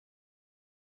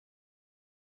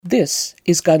This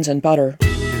is Guns and Butter.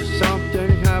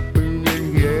 Something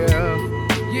happening here.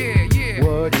 Yeah.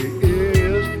 What it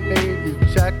is ain't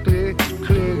exactly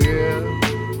clear.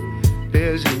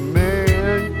 There's a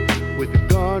man with a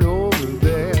gun over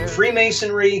there.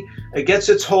 Freemasonry gets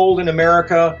its hold in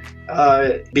America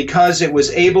because it was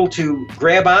able to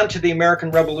grab onto the American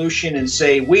Revolution and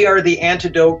say, we are the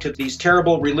antidote to these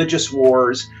terrible religious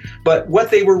wars. But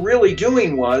what they were really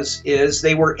doing is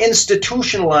they were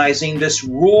institutionalizing this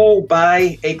rule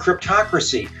by a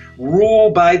cryptocracy, rule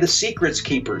by the secrets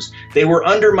keepers. They were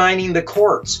undermining the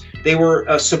courts. They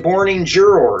were suborning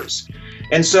jurors.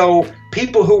 And so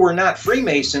people who were not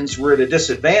Freemasons were at a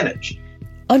disadvantage.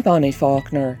 I'm Bonnie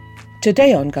Faulkner.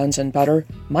 Today on Guns and Butter,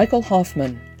 Michael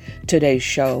Hoffman. Today's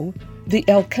show, the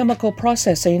alchemical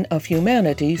processing of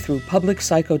humanity through public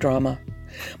psychodrama.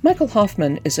 Michael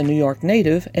Hoffman is a New York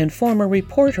native and former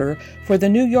reporter for the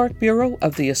New York Bureau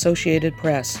of the Associated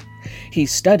Press. He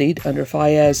studied under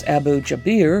Fayez Abu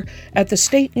Jabir at the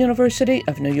State University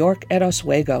of New York at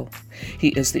Oswego. He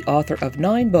is the author of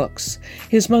 9 books.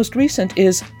 His most recent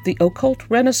is The Occult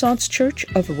Renaissance Church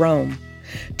of Rome.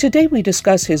 Today we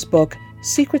discuss his book,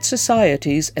 Secret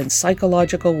Societies and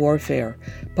Psychological Warfare,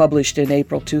 published in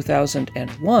April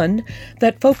 2001,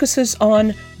 that focuses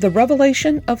on the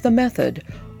revelation of the method,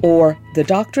 or the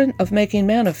doctrine of making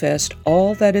manifest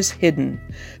all that is hidden,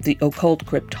 the occult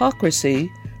cryptocracy,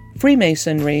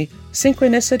 Freemasonry,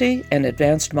 synchronicity, and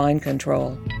advanced mind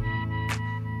control.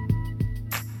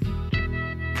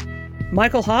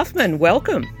 Michael Hoffman,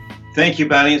 welcome. Thank you,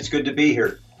 Bonnie. It's good to be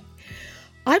here.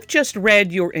 I've just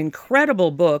read your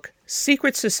incredible book,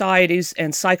 Secret Societies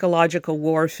and Psychological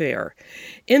Warfare.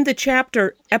 In the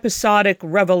chapter Episodic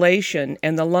Revelation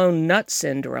and the Lone Nut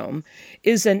Syndrome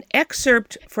is an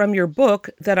excerpt from your book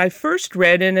that I first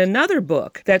read in another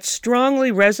book that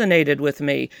strongly resonated with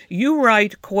me. You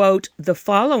write, quote, "The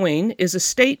following is a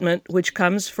statement which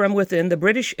comes from within the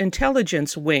British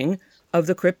intelligence wing of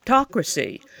the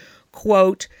cryptocracy.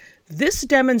 Quote, this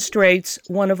demonstrates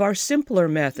one of our simpler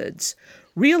methods.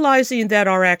 Realizing that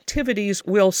our activities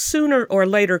will sooner or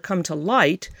later come to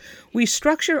light, we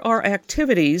structure our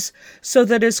activities so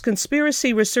that as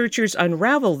conspiracy researchers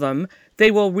unravel them,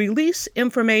 they will release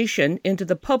information into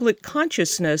the public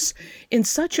consciousness in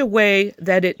such a way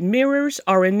that it mirrors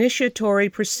our initiatory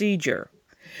procedure.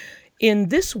 In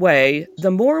this way,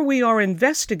 the more we are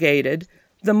investigated,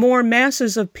 the more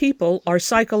masses of people are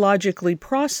psychologically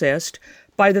processed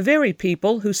by the very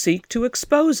people who seek to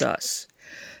expose us.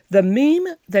 The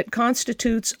meme that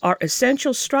constitutes our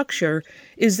essential structure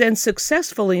is then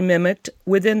successfully mimicked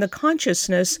within the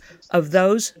consciousness of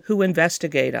those who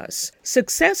investigate us.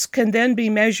 Success can then be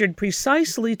measured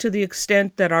precisely to the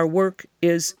extent that our work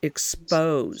is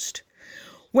exposed."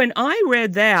 When I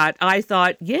read that, I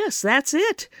thought, yes, that's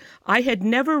it. I had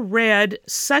never read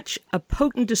such a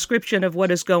potent description of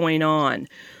what is going on.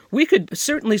 We could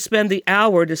certainly spend the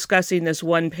hour discussing this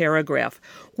one paragraph.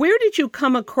 Where did you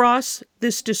come across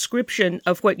this description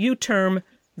of what you term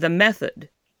the method?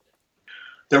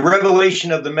 The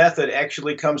revelation of the method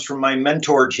actually comes from my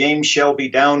mentor, James Shelby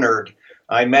Downard.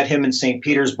 I met him in St.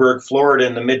 Petersburg, Florida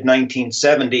in the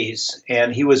mid-1970s,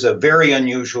 and he was a very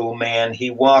unusual man. He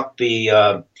walked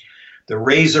the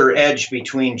razor edge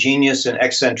between genius and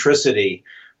eccentricity,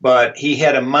 but he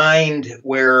had a mind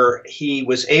where he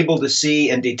was able to see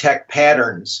and detect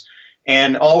patterns.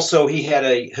 And also he had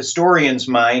a historian's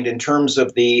mind in terms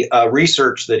of the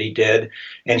research that he did.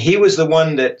 And he was the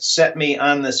one that set me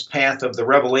on this path of the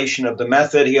revelation of the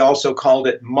method. He also called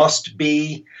it must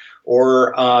be,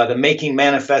 or the making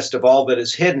manifest of all that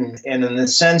is hidden. And in the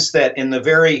sense that in the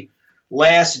very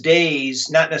last days,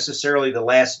 not necessarily the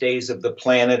last days of the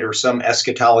planet or some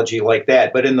eschatology like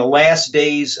that, but in the last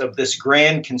days of this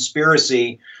grand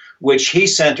conspiracy, which he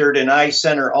centered and I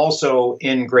center also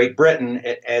in Great Britain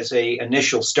as a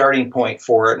initial starting point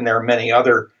for it. And there are many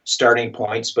other starting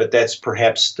points, but that's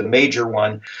perhaps the major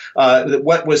one.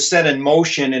 What was set in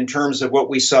motion in terms of what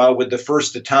we saw with the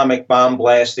first atomic bomb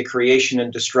blast, the creation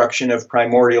and destruction of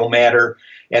primordial matter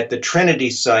at the Trinity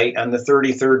site on the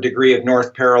 33rd degree of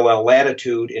north parallel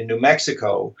latitude in New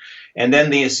Mexico, and then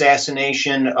the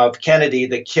assassination of Kennedy,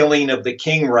 the killing of the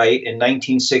King right in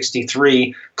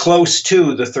 1963, close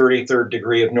to the 33rd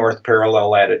degree of north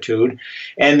parallel latitude.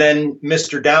 And then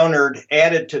Mr. Downard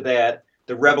added to that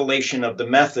the revelation of the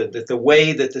method, that the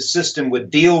way that the system would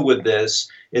deal with this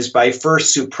is by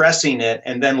first suppressing it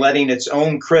and then letting its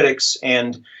own critics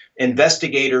and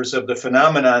investigators of the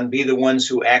phenomenon be the ones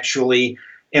who actually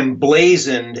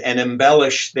emblazoned and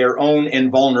embellished their own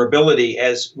invulnerability,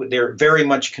 as they're very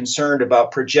much concerned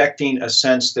about projecting a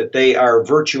sense that they are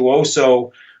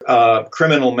virtuoso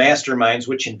criminal masterminds,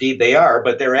 which indeed they are,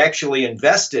 but they're actually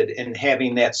invested in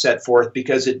having that set forth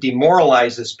because it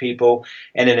demoralizes people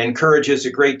and it encourages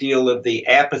a great deal of the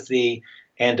apathy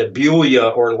and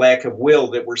abulia or lack of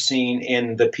will that we're seeing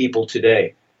in the people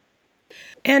today.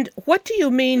 And what do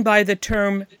you mean by the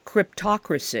term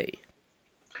cryptocracy?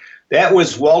 That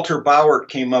was Walter Bauer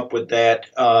came up with that,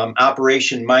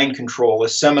 Operation Mind Control, a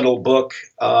seminal book,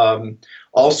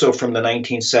 also from the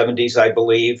 1970s, I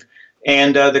believe.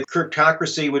 And the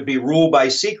cryptocracy would be ruled by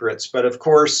secrets. But of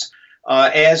course,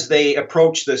 as they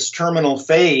approach this terminal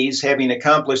phase, having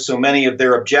accomplished so many of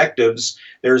their objectives,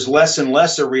 there's less and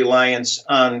less a reliance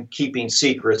on keeping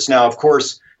secrets. Now, of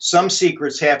course, some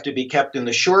secrets have to be kept in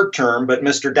the short term, but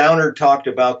Mr. Downer talked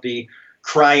about the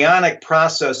cryonic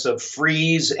process of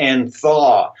freeze and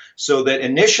thaw, so that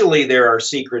initially there are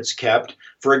secrets kept.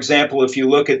 For example, if you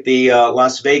look at the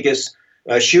Las Vegas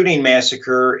shooting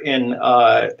massacre in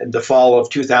the fall of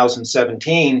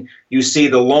 2017, you see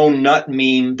the lone nut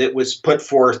meme that was put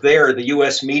forth there. The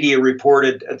U.S. media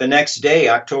reported the next day,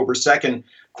 October 2nd,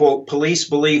 quote, police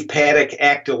believe Paddock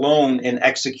act alone in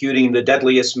executing the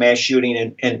deadliest mass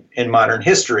shooting in modern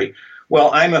history.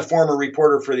 Well, I'm a former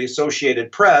reporter for the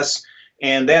Associated Press,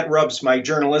 and that rubs my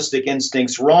journalistic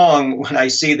instincts wrong when I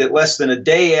see that less than a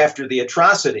day after the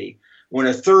atrocity, when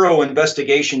a thorough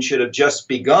investigation should have just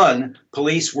begun,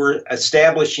 police were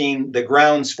establishing the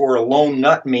grounds for a lone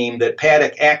nut meme that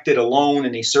Paddock acted alone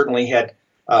and he certainly had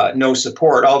no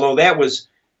support. Although that was,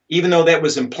 even though that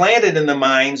was implanted in the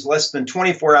minds, less than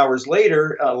 24 hours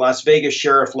later, Las Vegas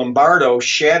Sheriff Lombardo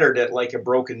shattered it like a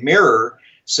broken mirror,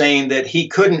 saying that he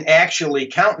couldn't actually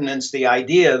countenance the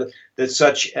idea that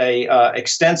such a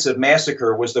extensive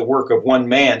massacre was the work of one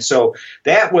man. So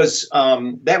that was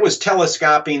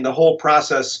telescoping the whole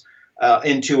process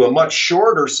into a much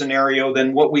shorter scenario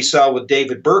than what we saw with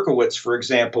David Berkowitz, for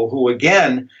example, who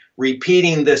again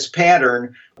repeating this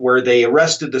pattern where they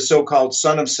arrested the so-called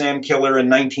Son of Sam killer in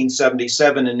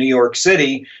 1977 in New York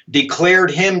City,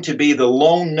 declared him to be the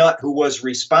lone nut who was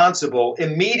responsible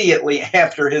immediately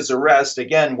after his arrest,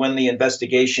 again, when the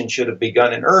investigation should have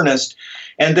begun in earnest.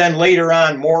 And then later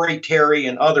on, Maury Terry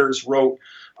and others wrote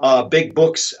big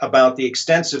books about the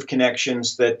extensive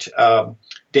connections that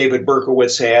David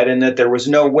Berkowitz had, and that there was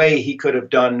no way he could have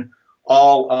done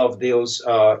all of those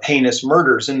heinous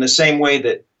murders, in the same way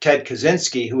that Ted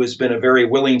Kaczynski, who has been a very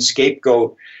willing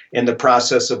scapegoat in the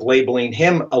process of labeling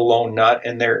him a lone nut,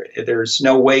 and there's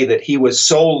no way that he was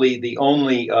solely the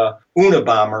only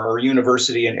Unabomber or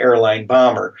university and airline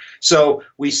bomber. So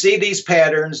we see these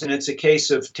patterns, and it's a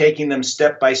case of taking them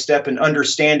step by step and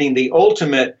understanding the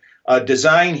ultimate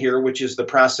design here, which is the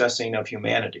processing of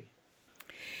humanity.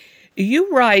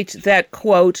 You write that,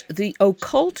 quote, the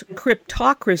occult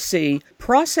cryptocracy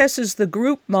processes the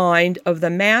group mind of the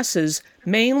masses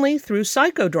mainly through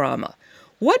psychodrama.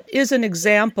 What is an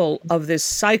example of this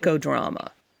psychodrama?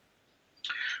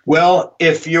 Well,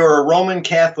 if you're a Roman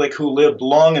Catholic who lived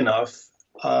long enough,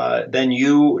 then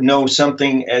you know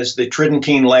something as the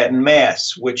Tridentine Latin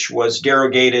Mass, which was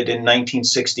derogated in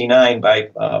 1969 by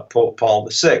Pope Paul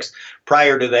VI.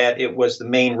 Prior to that, it was the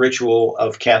main ritual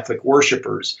of Catholic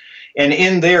worshipers. And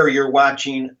in there, you're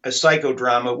watching a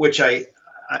psychodrama, which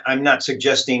I'm not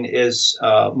suggesting is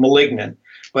malignant,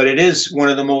 but it is one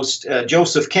of the most,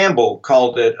 Joseph Campbell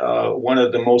called it one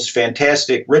of the most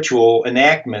fantastic ritual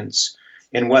enactments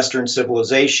in Western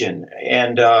civilization.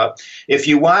 And if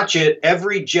you watch it,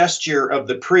 every gesture of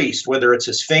the priest, whether it's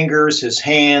his fingers, his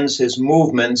hands, his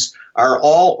movements, are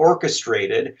all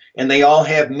orchestrated, and they all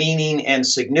have meaning and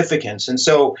significance. And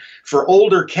so for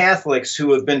older Catholics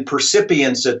who have been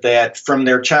percipients at that from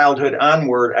their childhood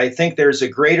onward, I think there's a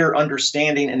greater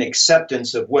understanding and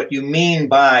acceptance of what you mean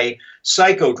by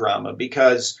psychodrama,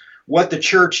 because what the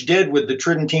church did with the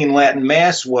Tridentine Latin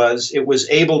Mass was it was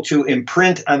able to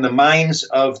imprint on the minds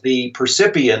of the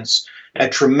percipients a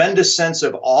tremendous sense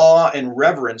of awe and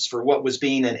reverence for what was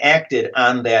being enacted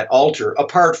on that altar,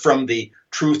 apart from the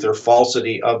truth or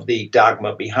falsity of the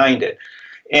dogma behind it.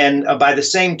 And by the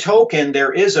same token,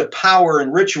 there is a power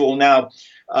in ritual. Now,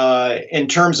 in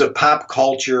terms of pop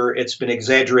culture, it's been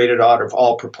exaggerated out of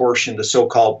all proportion, the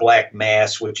so-called Black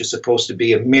Mass, which is supposed to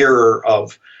be a mirror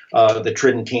of the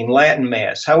Tridentine Latin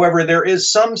Mass. However, there is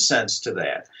some sense to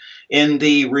that. In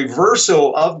the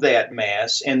reversal of that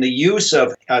Mass and the use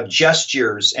of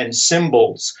gestures and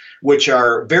symbols, which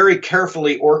are very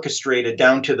carefully orchestrated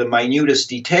down to the minutest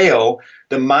detail,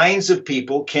 the minds of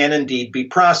people can indeed be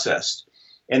processed.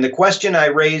 And the question I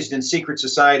raised in Secret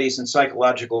Societies and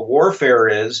Psychological Warfare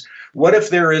is, what if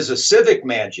there is a civic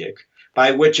magic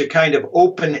by which a kind of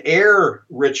open air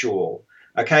ritual,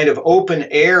 a kind of open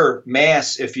air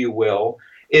mass, if you will,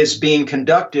 is being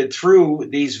conducted through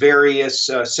these various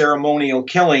ceremonial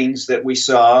killings that we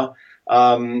saw.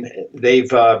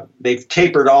 They've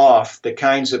tapered off the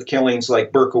kinds of killings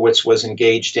like Berkowitz was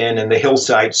engaged in, and the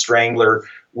Hillside Strangler,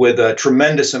 with a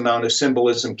tremendous amount of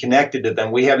symbolism connected to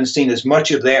them. We haven't seen as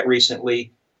much of that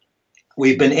recently.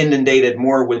 We've been inundated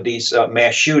more with these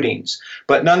mass shootings.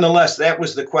 But nonetheless, that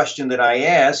was the question that I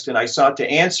asked, and I sought to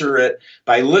answer it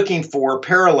by looking for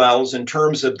parallels in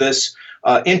terms of this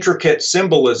intricate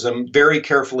symbolism, very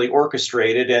carefully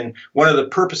orchestrated. And one of the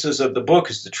purposes of the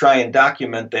book is to try and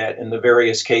document that in the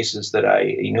various cases that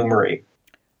I enumerate.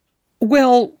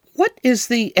 Well, what is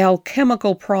the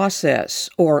alchemical process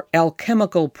or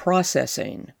alchemical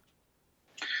processing?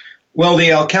 Well,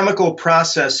 the alchemical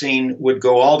processing would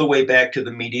go all the way back to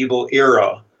the medieval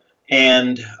era.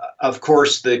 And of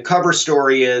course, the cover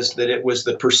story is that it was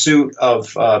the pursuit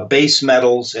of base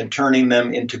metals and turning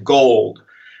them into gold.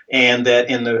 And that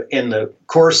in the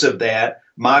course of that,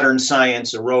 modern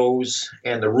science arose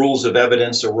and the rules of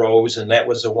evidence arose, and that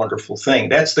was a wonderful thing.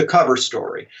 That's the cover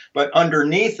story. But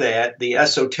underneath that, the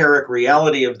esoteric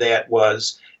reality of that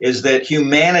is that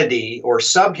humanity or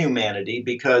subhumanity,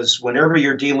 because whenever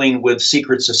you're dealing with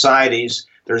secret societies,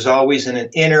 there's always an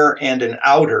inner and an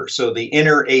outer. So the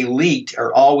inner elite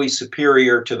are always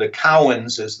superior to the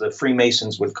Cowans, as the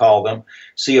Freemasons would call them,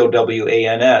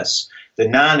 C-O-W-A-N-S, the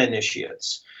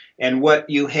non-initiates. And what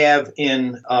you have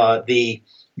in the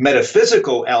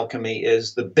metaphysical alchemy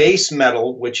is the base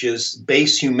metal, which is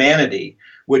base humanity,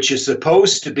 which is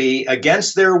supposed to be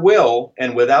against their will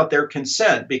and without their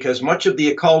consent, because much of the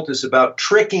occult is about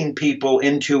tricking people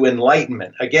into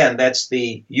enlightenment. Again, that's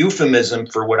the euphemism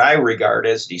for what I regard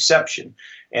as deception,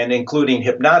 and including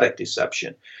hypnotic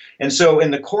deception. And so in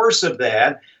the course of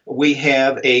that, we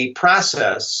have a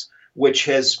process which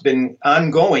has been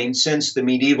ongoing since the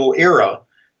medieval era.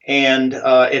 And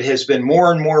it has been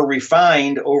more and more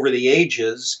refined over the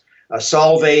ages.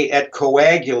 Solve et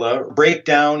coagula, break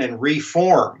down and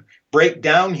reform. Break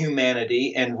down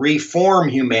humanity and reform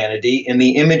humanity in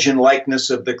the image and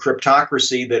likeness of the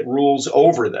cryptocracy that rules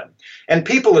over them. And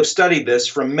people have studied this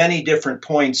from many different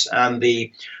points on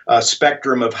the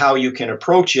spectrum of how you can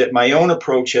approach it. My own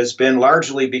approach has been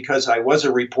largely because I was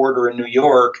a reporter in New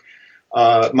York.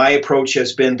 My approach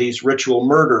has been these ritual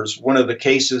murders. One of the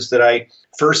cases that I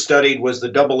first studied was the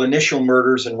double initial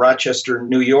murders in Rochester,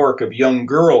 New York, of young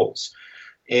girls.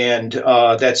 And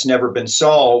that's never been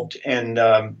solved. And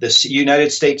the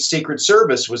United States Secret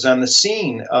Service was on the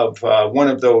scene of one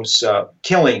of those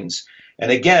killings.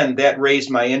 And again, that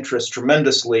raised my interest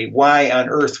tremendously. Why on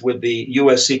earth would the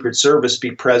U.S. Secret Service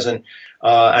be present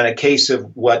on a case of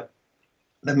what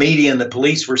the media and the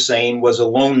police were saying was a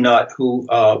lone nut who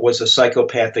was a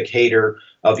psychopathic hater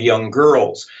of young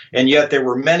girls? And yet there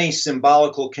were many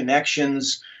symbolical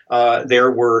connections.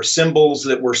 There were symbols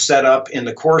that were set up in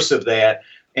the course of that.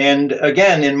 And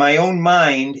again, in my own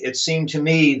mind, it seemed to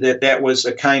me that that was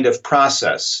a kind of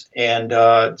process. And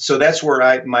so that's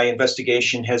where my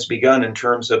investigation has begun in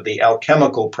terms of the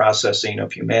alchemical processing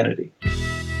of humanity.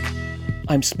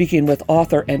 I'm speaking with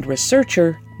author and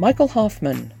researcher Michael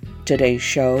Hoffman. Today's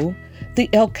show, The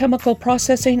Alchemical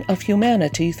Processing of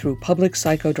Humanity Through Public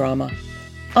Psychodrama.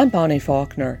 I'm Bonnie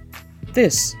Faulkner.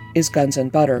 This is Guns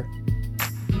and Butter.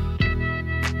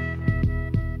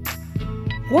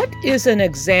 What is an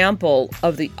example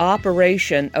of the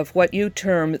operation of what you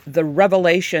term the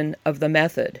revelation of the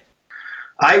method?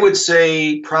 I would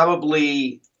say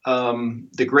probably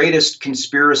the greatest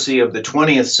conspiracy of the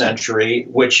 20th century,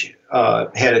 which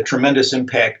had a tremendous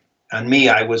impact on me.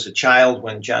 I was a child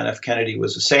when John F. Kennedy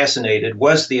was assassinated,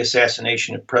 was the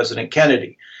assassination of President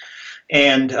Kennedy.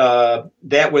 And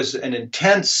that was an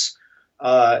intense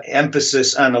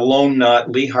emphasis on a lone nut,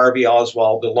 Lee Harvey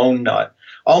Oswald, the lone nut.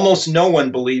 Almost no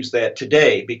one believes that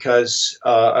today because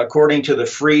according to the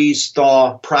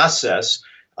freeze-thaw process,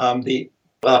 the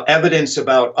evidence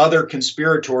about other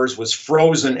conspirators was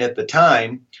frozen at the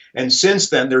time. And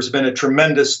since then, there's been a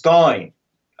tremendous thawing.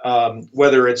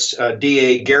 Whether it's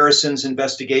D.A. Garrison's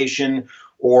investigation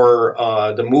or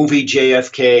the movie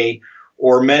JFK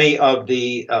or many of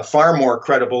the far more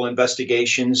credible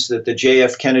investigations that the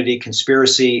J.F. Kennedy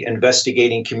conspiracy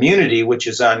investigating community, which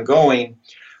is ongoing,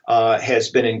 has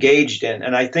been engaged in.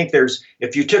 And I think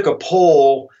if you took a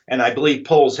poll, and I believe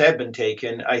polls have been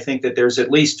taken, I think that there's at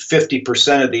least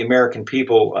 50% of the American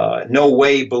people no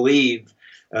way believe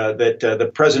that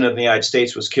the President of the United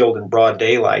States was killed in broad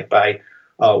daylight by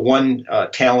one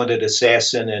talented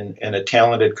assassin and a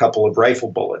talented couple of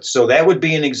rifle bullets. So that would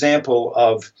be an example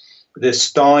of this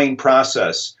thawing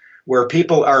process where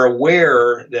people are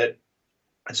aware that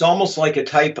it's almost like a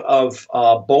type of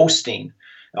boasting,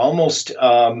 almost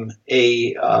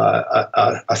a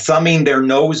thumbing their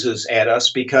noses at us,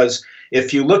 because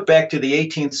if you look back to the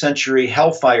 18th century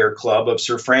Hellfire Club of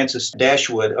Sir Francis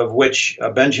Dashwood, of which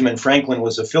Benjamin Franklin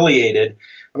was affiliated,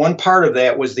 one part of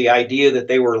that was the idea that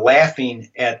they were laughing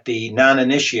at the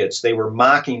non-initiates. They were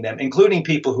mocking them, including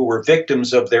people who were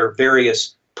victims of their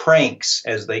various pranks,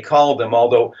 as they called them,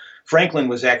 although Franklin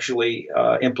was actually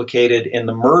implicated in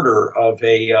the murder of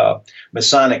a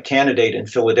Masonic candidate in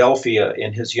Philadelphia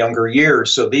in his younger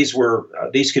years. So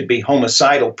these could be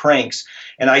homicidal pranks.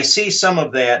 And I see some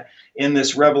of that in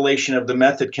this revelation of the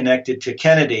method connected to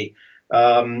Kennedy.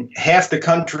 Half the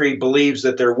country believes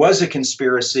that there was a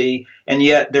conspiracy, and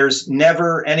yet there's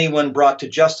never anyone brought to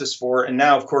justice for it. And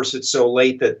now, of course, it's so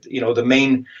late that, the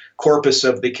main corpus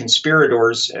of the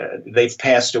conspirators, they've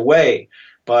passed away.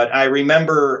 But I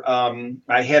remember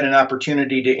I had an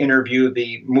opportunity to interview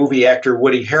the movie actor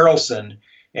Woody Harrelson,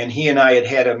 and he and I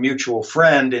had a mutual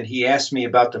friend, and he asked me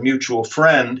about the mutual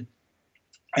friend.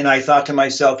 And I thought to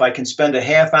myself, I can spend a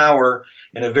half hour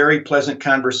in a very pleasant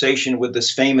conversation with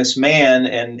this famous man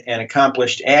and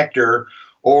accomplished actor,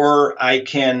 or I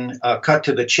can cut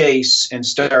to the chase and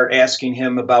start asking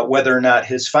him about whether or not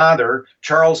his father,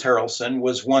 Charles Harrelson,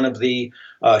 was one of the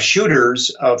shooters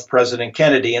of President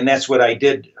Kennedy. And that's what I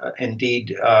did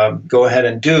indeed go ahead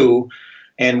and do.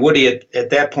 And Woody at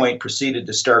that point proceeded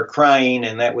to start crying,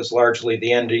 and that was largely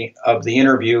the ending of the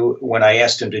interview when I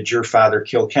asked him, did your father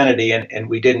kill Kennedy? And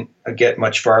we didn't get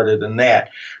much farther than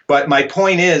that. But my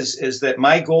point is that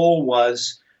my goal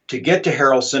was to get to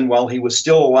Harrelson while he was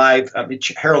still alive,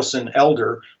 Harrelson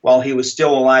Elder, while he was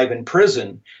still alive in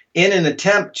prison, in an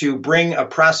attempt to bring a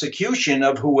prosecution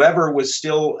of whoever was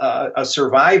still a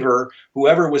survivor,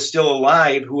 whoever was still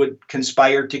alive, who had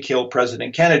conspired to kill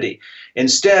President Kennedy.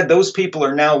 Instead, those people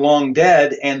are now long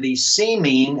dead, and the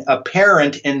seeming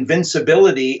apparent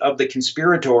invincibility of the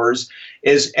conspirators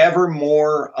is ever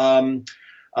more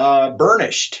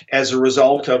burnished as a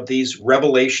result of these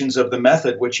revelations of the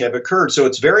method which have occurred. So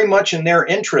it's very much in their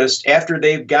interest, after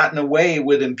they've gotten away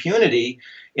with impunity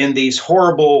in these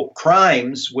horrible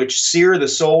crimes which sear the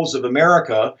souls of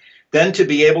America, then to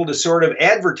be able to sort of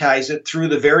advertise it through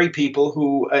the very people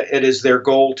who it is their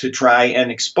goal to try and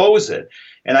expose it.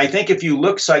 And I think if you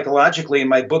look psychologically, and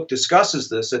my book discusses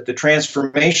this, at the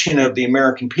transformation of the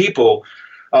American people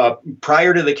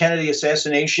prior to the Kennedy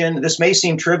assassination, this may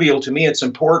seem trivial to me, it's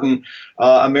important.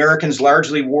 Americans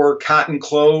largely wore cotton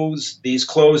clothes. These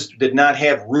clothes did not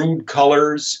have rude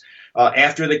colors.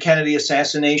 After the Kennedy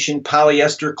assassination,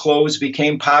 polyester clothes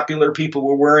became popular. People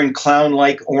were wearing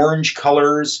clown-like orange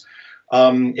colors.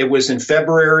 It was in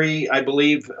February, I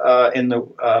believe, in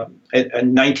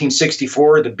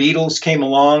 1964, the Beatles came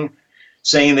along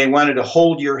saying they wanted to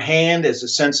hold your hand as a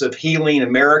sense of healing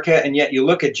America. And yet you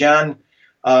look at John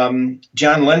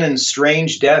Lennon's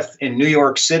strange death in New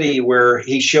York City, where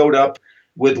he showed up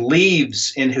with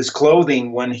leaves in his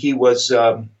clothing when he was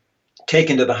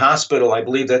taken to the hospital. I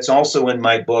believe that's also in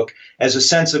my book, as a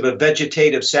sense of a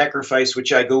vegetative sacrifice,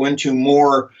 which I go into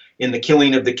more in The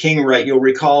Killing of the King. Right, you'll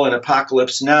recall in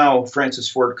Apocalypse Now, Francis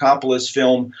Ford Coppola's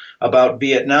film about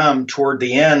Vietnam, toward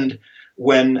the end,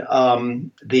 when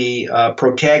the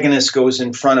protagonist goes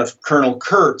in front of Colonel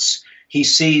Kurtz, he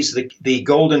sees the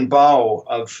golden bow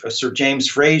of Sir James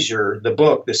Frazer, the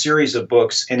book, the series of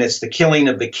books, and it's The Killing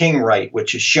of the King, right,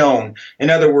 which is shown. In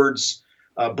other words,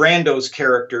 Brando's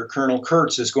character, Colonel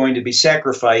Kurtz, is going to be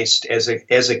sacrificed as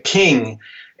a king.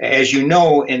 As you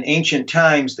know, in ancient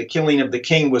times, the killing of the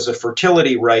king was a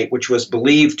fertility rite, which was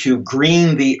believed to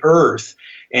green the earth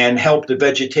and help the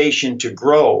vegetation to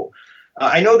grow.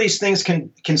 I know these things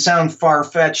can sound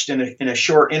far-fetched in a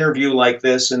short interview like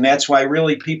this, and that's why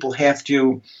really people have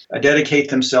to dedicate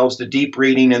themselves to deep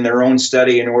reading in their own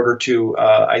study in order to,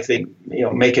 I think,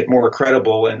 make it more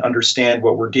credible and understand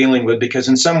what we're dealing with, because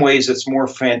in some ways it's more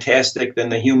fantastic than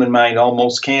the human mind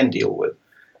almost can deal with.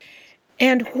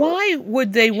 And why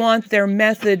would they want their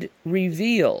method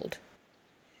revealed?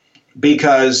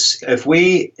 Because if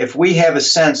we have a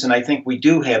sense, and I think we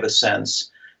do have a sense,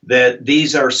 that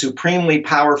these are supremely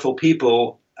powerful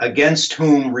people against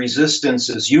whom resistance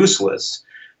is useless,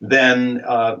 then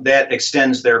that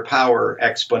extends their power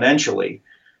exponentially.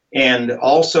 And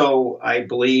also, I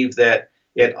believe that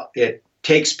it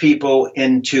takes people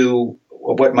into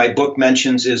what my book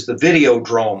mentions is the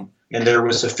Videodrome. And there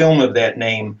was a film of that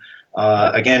name,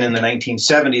 again, in the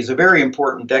 1970s, a very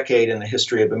important decade in the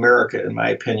history of America, in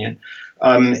my opinion.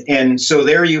 And so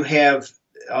there you have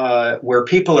where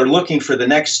people are looking for the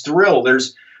next thrill.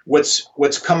 There's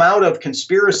what's come out of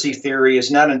conspiracy theory is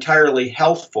not entirely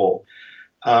healthful.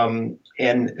 And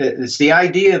And it's the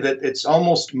idea that it's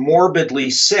almost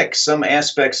morbidly sick, some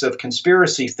aspects of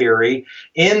conspiracy theory,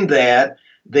 in that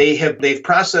they've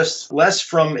processed less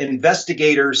from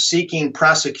investigators seeking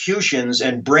prosecutions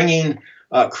and bringing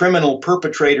criminal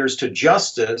perpetrators to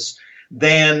justice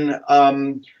than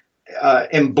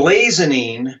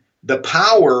emblazoning the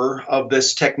power of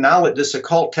this technology, this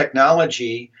occult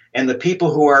technology, and the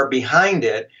people who are behind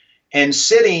it, and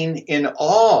sitting in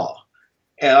awe.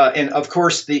 And of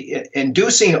course, the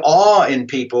inducing awe in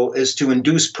people is to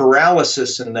induce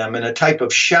paralysis in them and a type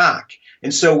of shock.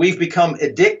 And so we've become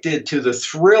addicted to the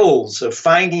thrills of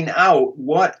finding out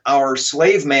what our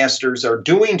slave masters are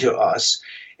doing to us.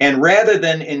 And rather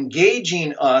than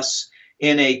engaging us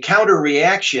in a counter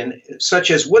reaction, such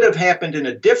as would have happened in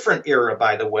a different era,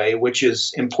 by the way, which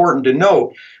is important to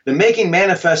note, the making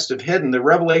manifest of hidden, the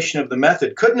revelation of the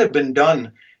method, couldn't have been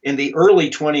done in the early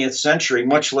 20th century,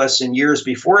 much less in years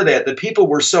before that. The people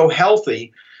were so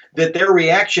healthy that their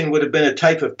reaction would have been a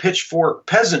type of pitchfork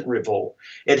peasant revolt.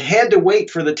 It had to wait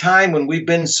for the time when we've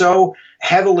been so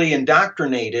heavily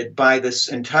indoctrinated by this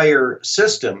entire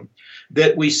system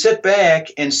that we sit back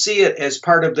and see it as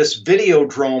part of this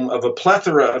videodrome of a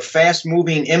plethora of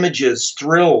fast-moving images,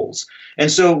 thrills.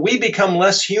 And so we become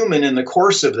less human in the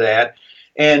course of that,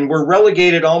 and we're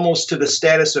relegated almost to the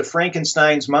status of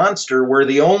Frankenstein's monster, where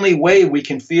the only way we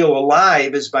can feel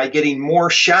alive is by getting more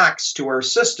shocks to our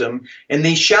system, and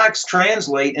these shocks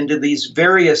translate into these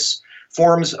various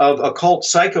forms of occult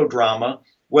psychodrama,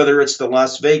 whether it's the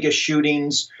Las Vegas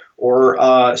shootings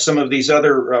or some of these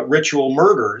other ritual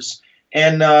murders.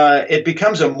 And it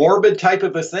becomes a morbid type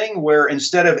of a thing where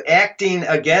instead of acting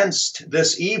against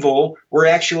this evil, we're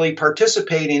actually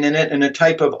participating in it in a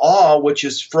type of awe which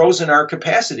has frozen our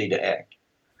capacity to act.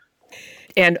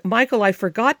 And Michael, I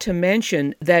forgot to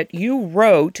mention that you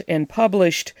wrote and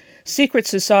published Secret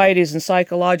Societies and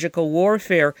Psychological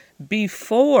Warfare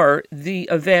before the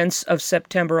events of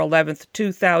September 11th,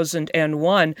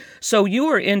 2001. So you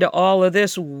were into all of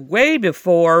this way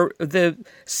before the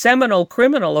seminal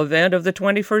criminal event of the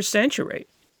 21st century.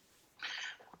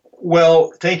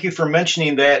 Well, thank you for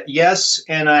mentioning that. Yes,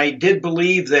 and I did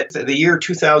believe that the year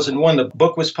 2001, the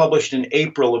book was published in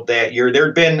April of that year. There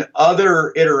had been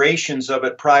other iterations of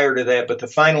it prior to that, but the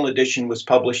final edition was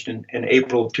published in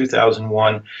April of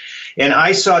 2001. And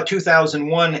I saw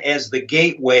 2001 as the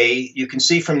gateway. You can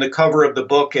see from the cover of the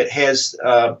book, it has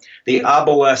the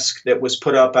obelisk that was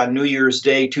put up on New Year's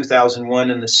Day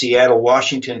 2001 in the Seattle,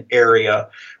 Washington area,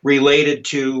 related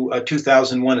to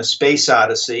 2001: A Space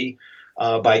Odyssey.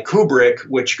 By Kubrick,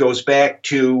 which goes back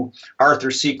to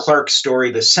Arthur C. Clarke's story,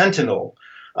 The Sentinel,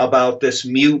 about this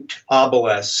mute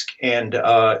obelisk and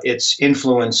its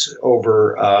influence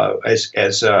over, as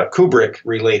Kubrick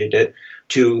related it,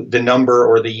 to the number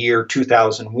or the year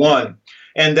 2001.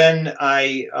 And then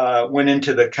I went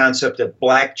into the concept of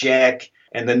blackjack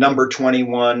and the number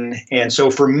 21. And so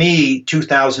for me,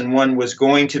 2001 was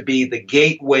going to be the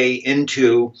gateway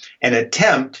into an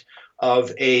attempt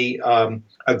of a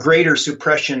greater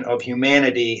suppression of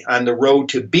humanity on the road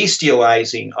to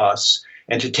bestializing us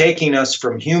and to taking us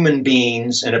from human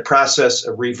beings in a process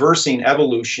of reversing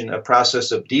evolution, a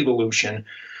process of devolution,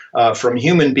 from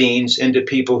human beings into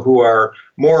people who are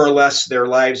more or less, their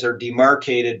lives are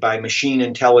demarcated by machine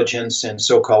intelligence and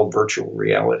so-called virtual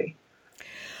reality.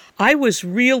 I was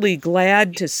really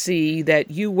glad to see that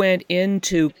you went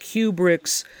into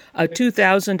Kubrick's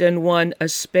 2001: A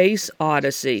Space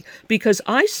Odyssey, because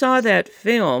I saw that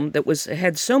film that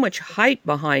had so much hype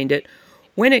behind it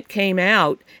when it came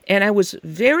out, and I was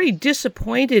very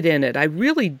disappointed in it. I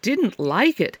really didn't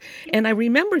like it. And I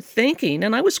remember thinking,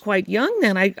 and I was quite young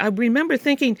then, I remember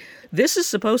thinking, this is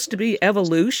supposed to be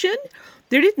evolution?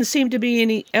 There didn't seem to be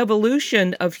any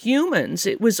evolution of humans.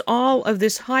 It was all of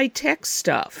this high-tech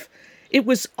stuff. It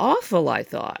was awful, I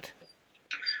thought.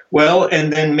 Well,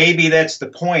 and then maybe that's the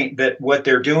point, that what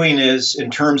they're doing is,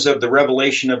 in terms of the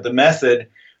revelation of the method,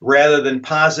 rather than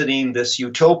positing this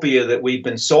utopia that we've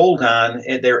been sold on,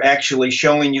 they're actually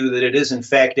showing you that it is, in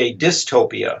fact, a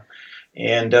dystopia.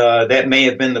 And that may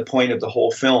have been the point of the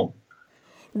whole film.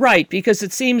 Right, because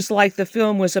it seems like the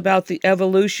film was about the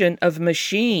evolution of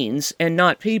machines and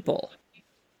not people.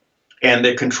 And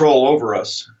the control over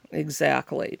us.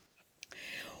 Exactly.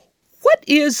 What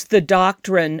is the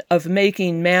doctrine of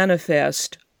making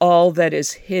manifest all that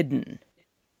is hidden?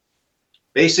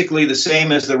 Basically the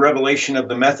same as the revelation of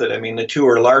the method. I mean, the two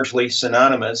are largely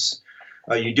synonymous.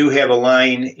 You do have a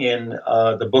line in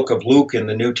the book of Luke in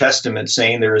the New Testament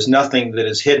saying there is nothing that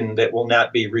is hidden that will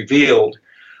not be revealed.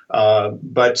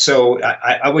 But so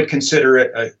I would consider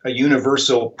it a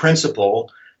universal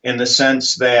principle in the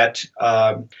sense that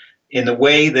in the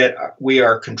way that we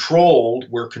are controlled.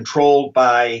 We're controlled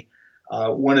by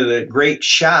one of the great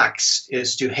shocks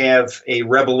is to have a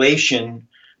revelation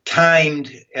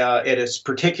timed at a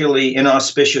particularly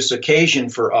inauspicious occasion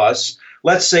for us.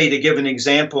 Let's say, to give an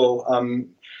example,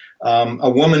 a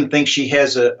woman thinks she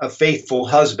has a faithful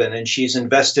husband, and she's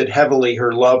invested heavily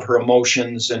her love, her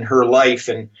emotions, and her life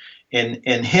in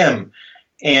him.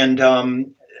 And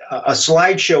a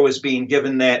slideshow is being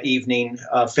given that evening,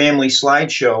 a family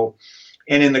slideshow.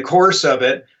 And in the course of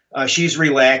it, she's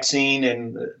relaxing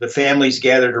and the family's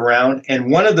gathered around.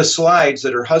 And one of the slides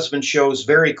that her husband shows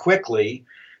very quickly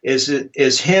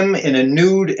is him in a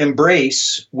nude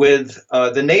embrace with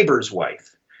the neighbor's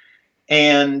wife.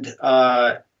 And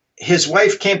his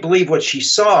wife can't believe what she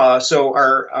saw. So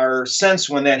our sense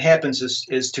when that happens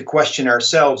is to question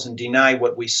ourselves and deny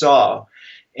what we saw.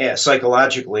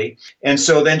 Psychologically. And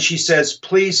so then she says,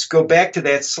 please go back to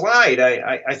that slide.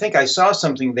 I think I saw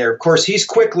something there. Of course, he's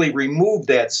quickly removed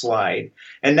that slide.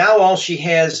 And now all she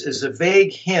has is a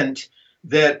vague hint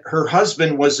that her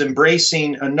husband was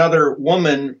embracing another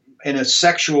woman in a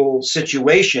sexual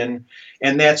situation,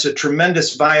 and that's a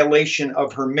tremendous violation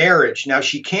of her marriage. Now,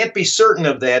 she can't be certain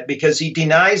of that because he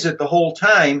denies it the whole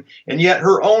time, and yet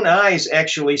her own eyes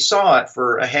actually saw it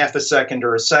for a half a second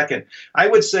or a second. I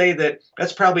would say that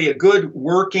that's probably a good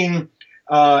working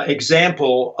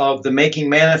example of the making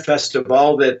manifest of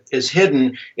all that is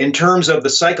hidden in terms of the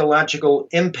psychological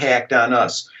impact on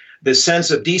us. The sense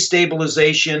of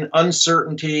destabilization,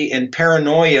 uncertainty, and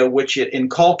paranoia which it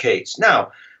inculcates.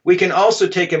 Now, we can also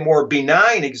take a more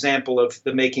benign example of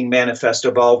the making manifest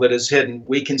of all that is hidden.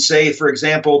 We can say, for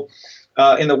example,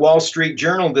 in the Wall Street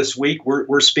Journal this week,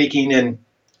 we're speaking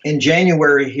in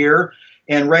January here,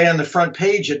 and right on the front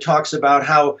page it talks about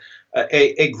how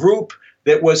a group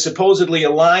that was supposedly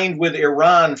aligned with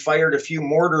Iran fired a few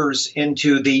mortars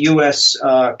into the U.S.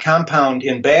 compound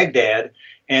in Baghdad.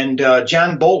 And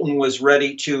John Bolton was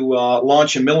ready to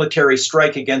launch a military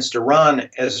strike against Iran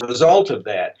as a result of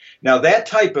that. Now, that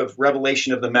type of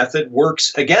revelation of the method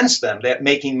works against them, that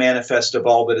making manifest of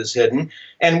all that is hidden.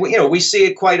 And we see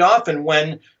it quite often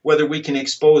whether we can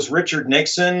expose Richard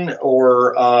Nixon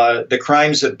or the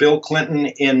crimes of Bill Clinton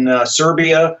in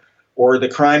Serbia or the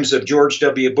crimes of George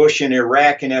W. Bush in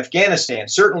Iraq and Afghanistan.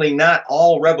 Certainly not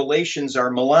all revelations are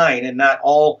malign, and not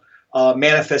all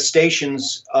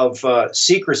manifestations of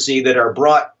secrecy that are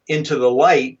brought into the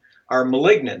light are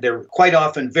malignant. They're quite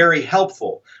often very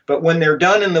helpful. But when they're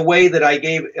done in the way that I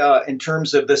gave in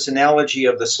terms of this analogy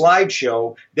of the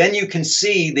slideshow, then you can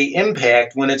see the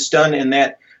impact when it's done in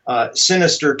that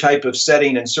sinister type of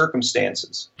setting and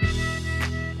circumstances.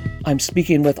 I'm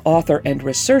speaking with author and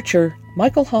researcher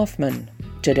Michael Hoffman.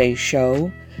 Today's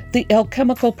show, The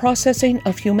Alchemical Processing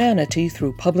of Humanity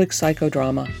Through Public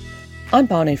Psychodrama. I'm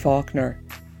Bonnie Faulkner.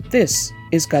 This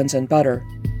is Guns and Butter.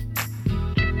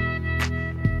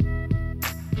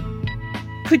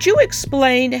 Could you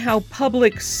explain how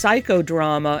public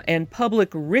psychodrama and public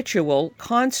ritual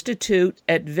constitute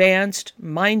advanced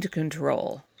mind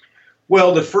control?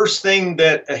 Well, the first thing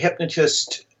that a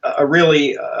hypnotist, a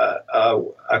really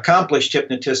accomplished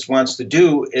hypnotist, wants to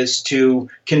do is to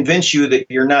convince you that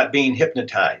you're not being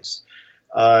hypnotized.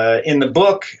 In the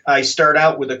book, I start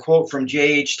out with a quote from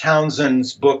J.H.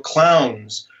 Townsend's book,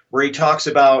 Clowns, where he talks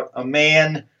about a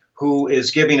man who is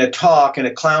giving a talk and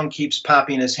a clown keeps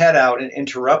popping his head out and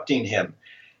interrupting him.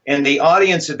 And the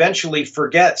audience eventually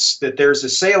forgets that there's a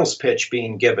sales pitch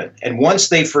being given. And once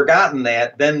they've forgotten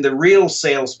that, then the real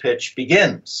sales pitch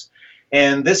begins.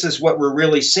 And this is what we're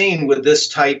really seeing with this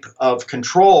type of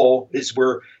control, is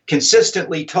we're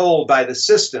consistently told by the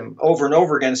system over and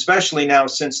over again, especially now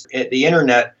since the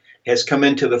internet has come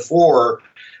into the fore,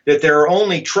 that there are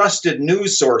only trusted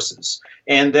news sources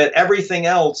and that everything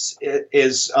else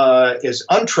is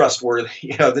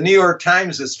untrustworthy. The New York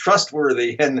Times is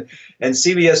trustworthy and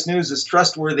CBS News is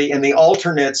trustworthy, and the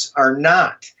alternates are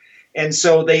not. And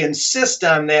so they insist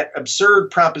on that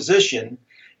absurd proposition.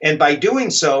 And by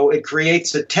doing so, it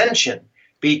creates a tension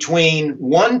between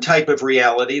one type of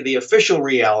reality, the official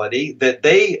reality that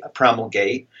they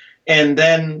promulgate, and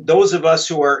then those of us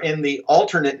who are in the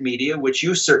alternate media, which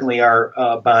you certainly are,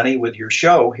 Bonnie, with your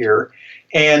show here.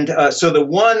 And so the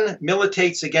one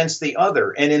militates against the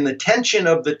other. And in the tension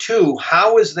of the two,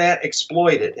 how is that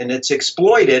exploited? And it's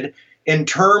exploited in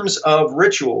terms of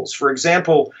rituals. For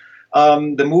example,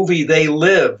 the movie They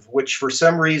Live, which for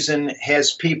some reason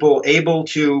has people able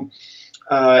to,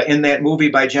 in that movie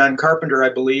by John Carpenter, I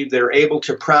believe, they're able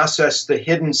to process the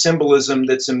hidden symbolism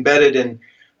that's embedded in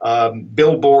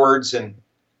billboards and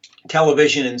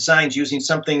television and signs using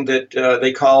something that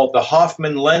they call the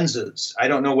Hoffman lenses. I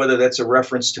don't know whether that's a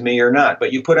reference to me or not,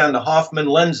 but you put on the Hoffman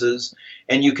lenses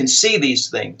and you can see these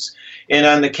things. And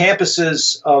on the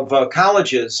campuses of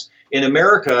colleges in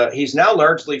America, he's now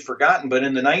largely forgotten, but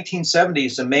in the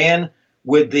 1970s, a man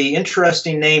with the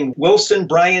interesting name Wilson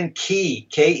Bryan Key,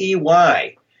 Key,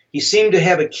 he seemed to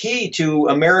have a key to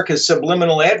America's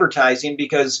subliminal advertising,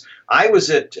 because I was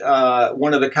at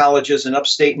one of the colleges in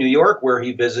upstate New York where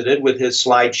he visited with his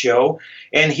slideshow,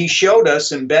 and he showed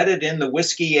us embedded in the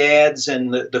whiskey ads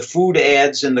and the food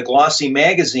ads and the glossy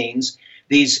magazines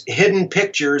these hidden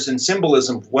pictures and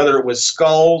symbolism, whether it was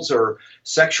skulls or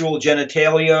sexual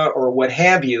genitalia or what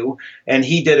have you. And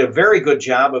he did a very good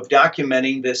job of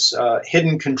documenting this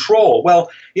hidden control. Well,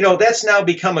 that's now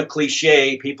become a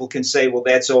cliche. People can say, well,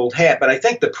 that's old hat. But I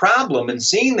think the problem in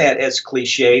seeing that as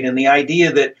cliched, and the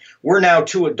idea that we're now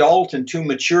too adult and too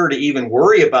mature to even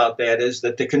worry about that, is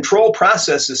that the control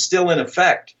process is still in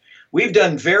effect. We've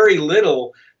done very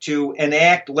little to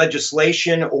enact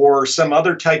legislation or some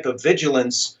other type of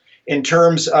vigilance in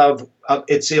terms of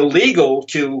it's illegal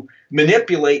to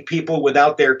manipulate people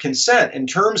without their consent in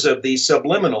terms of these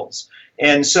subliminals.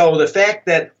 And so the fact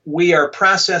that we are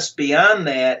processed beyond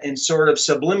that and sort of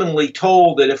subliminally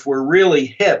told that if we're really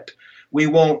hip,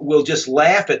 we'll just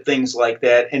laugh at things like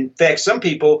that. In fact, some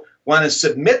people want to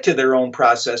submit to their own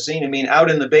processing. I mean,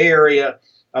 out in the Bay Area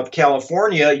of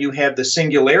California, you have the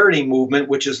singularity movement,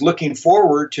 which is looking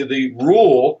forward to the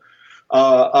rule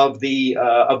of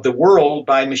the world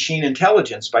by machine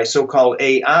intelligence, by so-called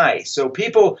AI. So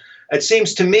people, it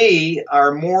seems to me,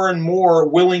 are more and more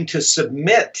willing to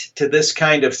submit to this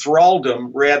kind of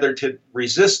thraldom rather to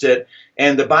resist it.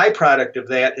 And the byproduct of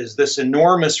that is this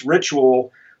enormous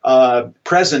ritual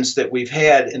presence that we've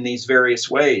had in these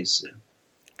various ways.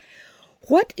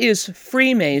 What is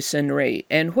Freemasonry,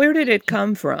 and where did it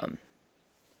come from?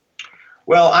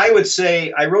 Well, I would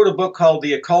say I wrote a book called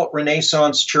The Occult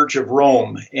Renaissance Church of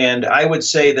Rome, and I would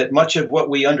say that much of what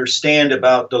we understand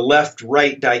about the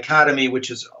left-right dichotomy, which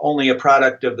is only a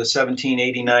product of the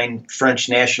 1789 French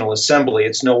National Assembly,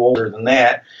 it's no older than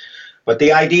that, but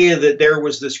the idea that there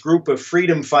was this group of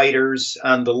freedom fighters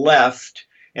on the left,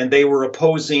 and they were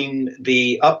opposing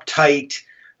the uptight,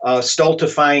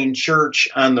 stultifying church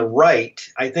on the right,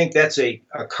 I think that's a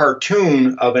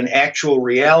cartoon of an actual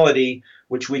reality,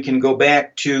 which we can go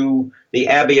back to the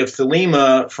Abbey of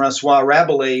Thelema, Francois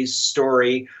Rabelais'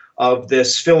 story of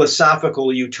this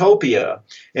philosophical utopia.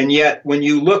 And yet, when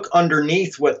you look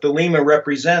underneath what Thelema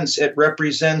represents, it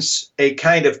represents a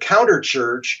kind of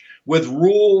counter-church with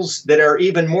rules that are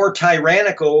even more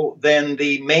tyrannical than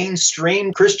the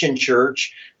mainstream Christian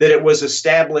church that it was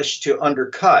established to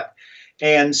undercut.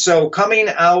 And so coming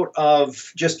out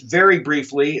of, just very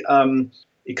briefly,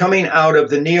 coming out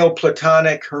of the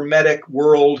Neoplatonic Hermetic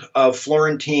world of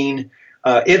Florentine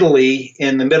Italy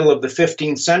in the middle of the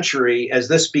 15th century, as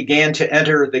this began to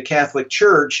enter the Catholic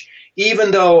Church,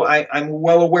 even though I'm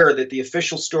well aware that the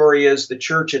official story is the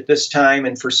church at this time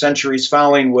and for centuries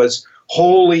following was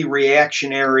wholly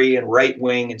reactionary and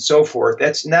right-wing and so forth.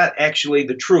 That's not actually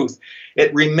the truth.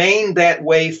 It remained that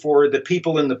way for the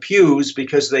people in the pews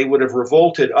because they would have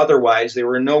revolted otherwise. They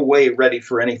were in no way ready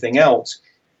for anything else.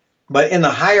 But in the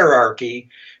hierarchy,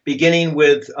 beginning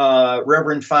with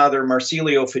Reverend Father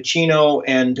Marsilio Ficino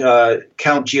and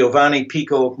Count Giovanni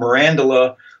Pico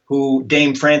Mirandola, who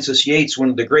Dame Frances Yates, one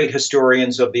of the great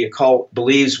historians of the occult,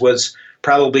 believes was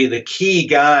probably the key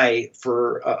guy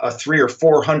for a 300 or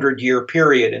 400 year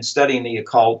period in studying the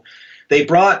occult. They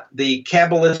brought the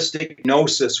Kabbalistic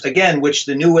gnosis, again, which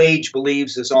the New Age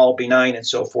believes is all benign and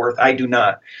so forth. I do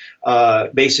not.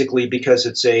 Basically because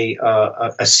it's a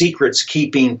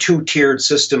secrets-keeping, two-tiered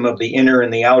system of the inner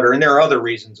and the outer, and there are other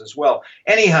reasons as well.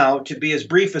 Anyhow, to be as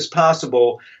brief as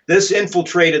possible, this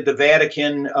infiltrated the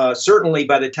Vatican, certainly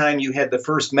by the time you had the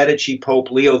first Medici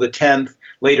Pope, Leo X,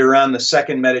 later on the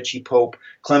second Medici Pope,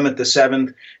 Clement VII.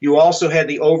 You also had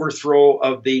the overthrow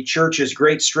of the church's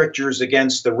great strictures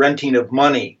against the renting of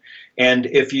money. And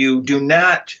if you do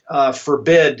not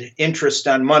forbid interest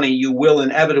on money, you will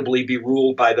inevitably be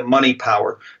ruled by the money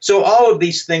power. So all of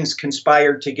these things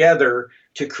conspired together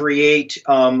to create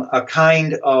a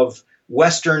kind of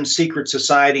Western secret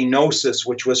society gnosis,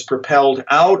 which was propelled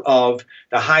out of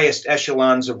the highest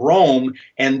echelons of Rome,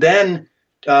 and then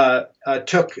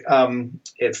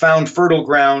it found fertile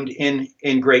ground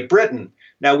in Great Britain.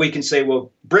 Now we can say,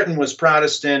 well, Britain was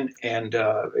Protestant and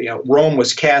Rome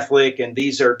was Catholic, and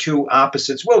these are two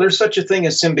opposites. Well, there's such a thing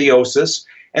as symbiosis,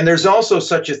 and there's also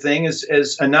such a thing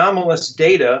as anomalous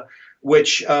data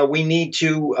which we need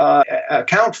to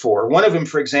account for. One of them,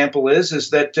 for example, is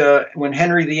that when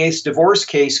Henry VIII's divorce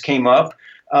case came up,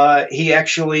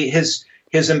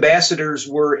 his ambassadors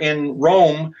were in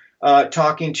Rome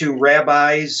talking to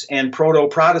rabbis and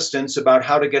proto-Protestants about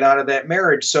how to get out of that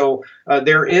marriage. So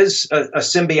there is a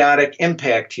symbiotic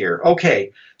impact here.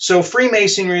 Okay, so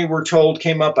Freemasonry, we're told,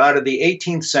 came up out of the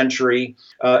 18th century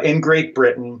in Great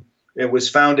Britain. It was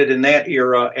founded in that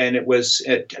era, and it was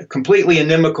completely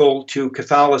inimical to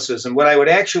Catholicism. What I would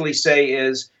actually say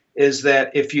is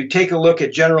that if you take a look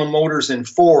at General Motors and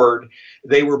Ford,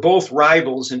 they were both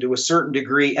rivals and to a certain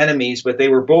degree enemies, but they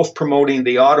were both promoting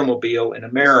the automobile in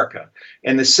America.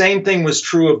 And the same thing was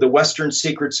true of the Western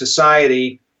Secret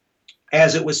Society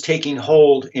as it was taking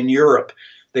hold in Europe.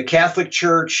 The Catholic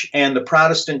Church and the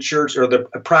Protestant Church, or the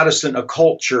Protestant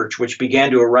occult church, which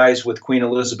began to arise with Queen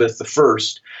Elizabeth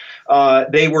I,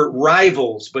 they were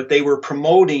rivals, but they were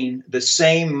promoting the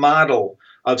same model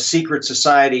of secret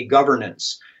society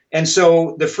governance. And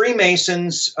so the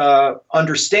Freemasons,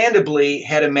 understandably,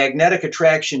 had a magnetic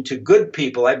attraction to good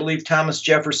people. I believe Thomas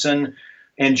Jefferson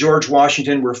and George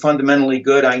Washington were fundamentally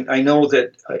good. I know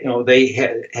that they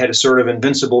had a sort of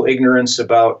invincible ignorance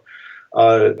about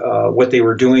what they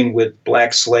were doing with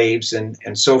black slaves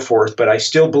and so forth, but I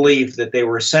still believe that they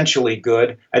were essentially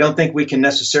good. I don't think we can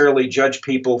necessarily judge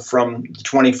people from the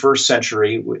 21st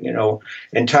century,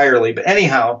 entirely. But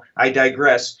anyhow, I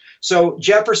digress. So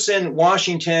Jefferson,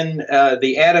 Washington,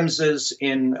 the Adamses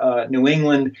in New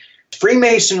England,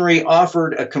 Freemasonry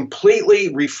offered a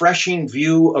completely refreshing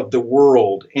view of the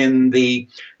world in the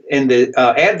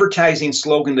advertising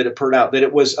slogan that it put out, that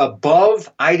it was above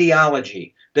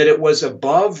ideology, that it was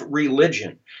above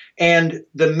religion. And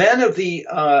the men of the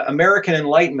American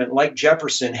Enlightenment, like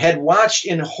Jefferson, had watched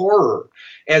in horror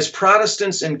as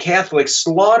Protestants and Catholics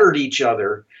slaughtered each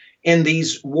other in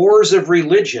these wars of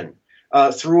religion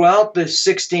throughout the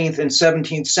 16th and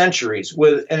 17th centuries,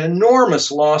 with an enormous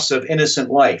loss of innocent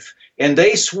life. And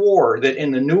they swore that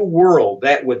in the New World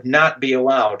that would not be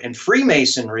allowed. And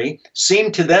Freemasonry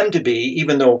seemed to them to be,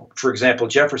 even though, for example,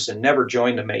 Jefferson never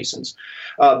joined the Masons,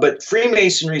 but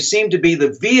Freemasonry seemed to be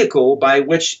the vehicle by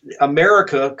which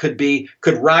America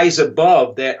could rise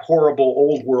above that horrible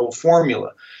old world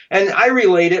formula. And I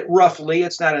relate it roughly,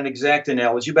 it's not an exact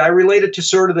analogy, but I relate it to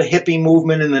sort of the hippie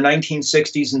movement in the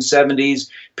 1960s and 70s,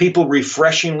 people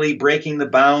refreshingly breaking the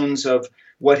bounds of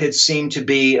what had seemed to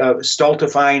be a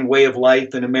stultifying way of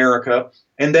life in America.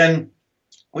 And then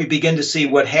we begin to see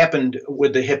what happened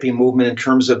with the hippie movement in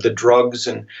terms of the drugs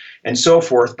and so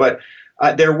forth. But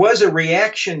there was a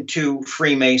reaction to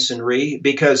Freemasonry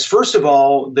because, first of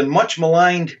all, the much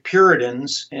maligned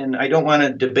Puritans, and I don't want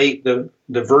to debate the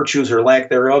virtues or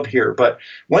lack thereof here, but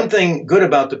one thing good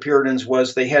about the Puritans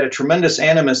was they had a tremendous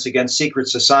animus against secret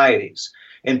societies.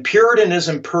 And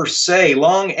Puritanism per se,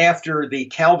 long after the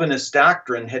Calvinist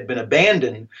doctrine had been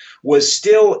abandoned, was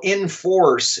still in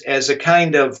force as a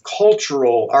kind of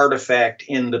cultural artifact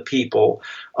in the people,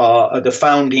 the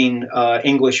founding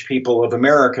English people of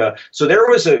America. So there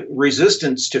was a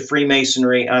resistance to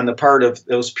Freemasonry on the part of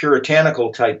those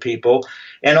puritanical type people.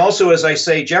 And also, as I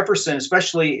say, Jefferson,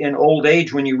 especially in old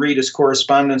age, when you read his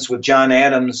correspondence with John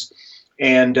Adams,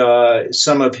 and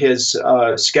some of his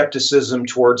skepticism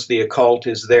towards the occult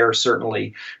is there,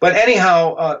 certainly. But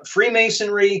anyhow,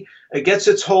 Freemasonry gets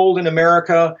its hold in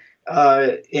America,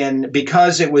 and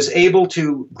because it was able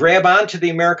to grab onto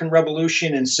the American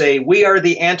Revolution and say, we are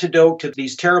the antidote to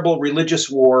these terrible religious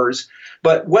wars.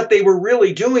 But what they were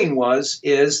really doing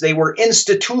is they were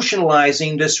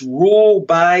institutionalizing this rule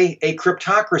by a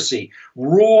cryptocracy,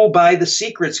 rule by the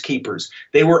secrets keepers.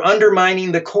 They were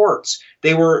undermining the courts.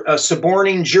 They were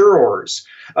suborning jurors.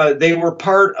 They were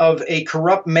part of a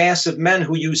corrupt mass of men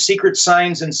who used secret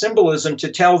signs and symbolism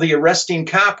to tell the arresting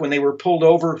cop when they were pulled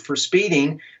over for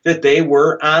speeding that they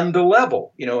were on the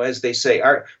level, as they say.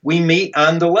 We meet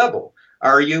on the level.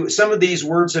 Some of these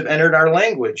words have entered our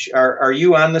language. Are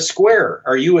you on the square?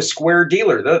 Are you a square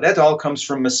dealer? That all comes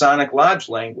from Masonic Lodge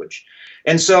language.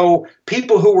 And so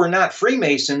people who were not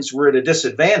Freemasons were at a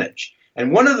disadvantage.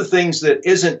 And one of the things that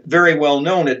isn't very well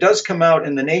known, it does come out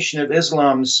in the Nation of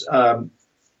Islam's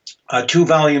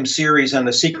 2-volume series on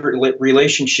the secret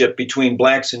relationship between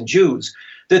blacks and Jews,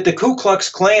 that the Ku Klux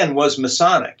Klan was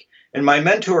Masonic. And my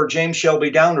mentor, James Shelby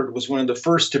Downard, was one of the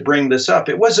first to bring this up.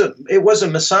 It was a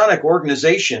Masonic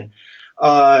organization.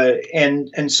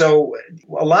 And so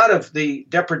a lot of the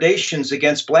depredations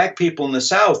against black people in the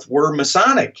South were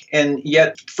Masonic. And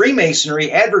yet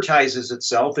Freemasonry advertises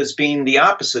itself as being the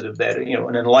opposite of that,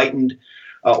 an enlightened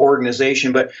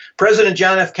organization. But President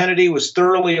John F. Kennedy was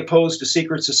thoroughly opposed to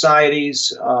secret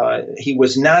societies. He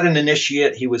was not an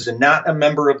initiate. He was not a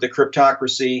member of the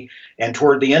cryptocracy. And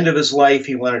toward the end of his life,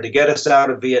 he wanted to get us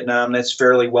out of Vietnam. That's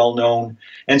fairly well known.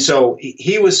 And so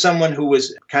he was someone who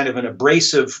was kind of an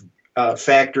abrasive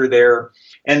factor there.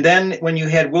 And then when you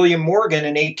had William Morgan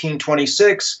in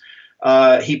 1826,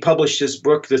 he published his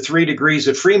book, The 3 Degrees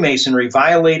of Freemasonry,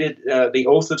 violated the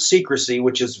oath of secrecy,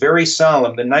 which is very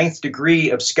solemn. The 9th degree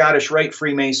of Scottish Rite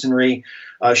Freemasonry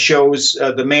shows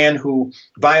the man who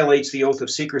violates the oath of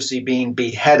secrecy being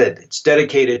beheaded. It's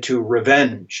dedicated to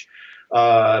revenge,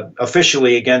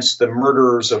 officially against the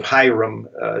murderers of Hiram,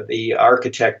 the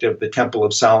architect of the Temple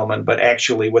of Solomon. But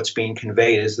actually what's being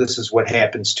conveyed is this is what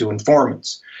happens to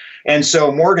informants. And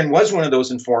so Morgan was one of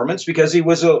those informants because he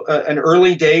was an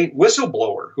early day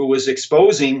whistleblower who was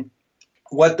exposing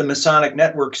what the Masonic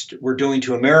networks were doing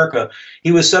to America.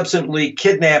 He was subsequently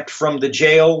kidnapped from the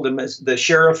jail. The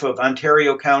sheriff of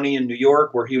Ontario County in New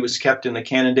York, where he was kept in the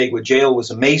Canandaigua jail, was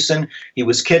a Mason. He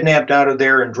was kidnapped out of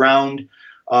there and drowned.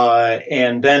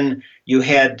 And then you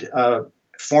had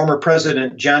former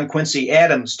President John Quincy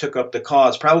Adams took up the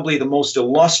cause, probably the most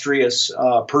illustrious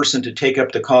person to take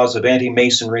up the cause of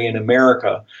anti-Masonry in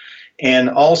America. And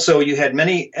also you had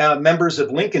many members of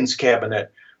Lincoln's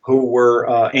cabinet who were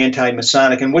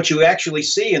anti-Masonic. And what you actually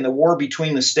see in the war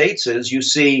between the states is you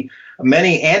see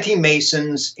many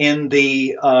anti-Masons in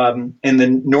the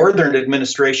northern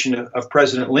administration of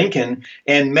President Lincoln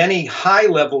and many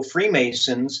high-level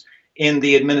Freemasons in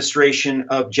the administration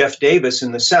of Jeff Davis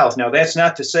in the South. Now, that's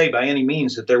not to say by any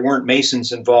means that there weren't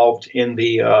Masons involved in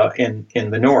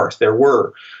the North. There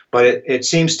were. But it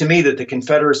seems to me that the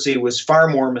Confederacy was far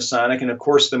more Masonic. And, of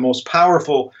course, the most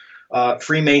powerful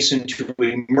Freemason to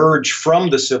emerge from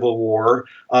the Civil War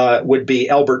would be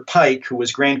Albert Pike, who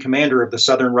was Grand Commander of the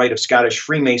Southern Rite of Scottish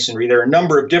Freemasonry. There are a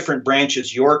number of different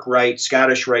branches, York Rite,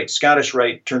 Scottish Rite. Scottish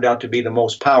Rite turned out to be the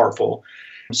most powerful.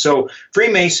 So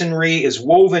Freemasonry is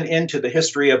woven into the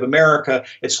history of America.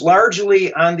 It's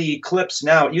largely on the eclipse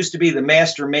now. It used to be the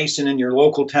master mason in your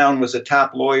local town was a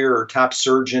top lawyer or top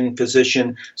surgeon,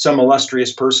 physician, some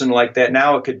illustrious person like that.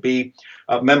 Now it could be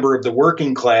a member of the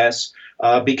working class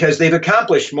because they've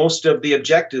accomplished most of the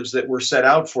objectives that were set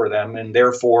out for them, and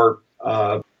therefore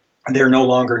they're no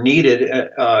longer needed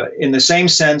in the same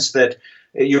sense that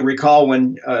you recall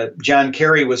when John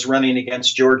Kerry was running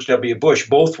against George W. Bush,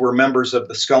 both were members of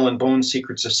the Skull and Bones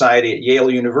Secret Society at Yale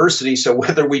University. So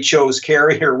whether we chose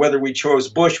Kerry or whether we chose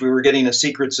Bush, we were getting a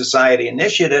secret society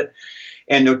initiative.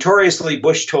 And notoriously,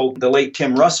 Bush told the late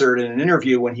Tim Russert in an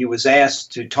interview when he was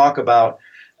asked to talk about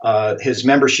his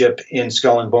membership in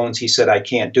Skull and Bones, he said, "I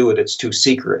can't do it. It's too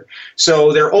secret."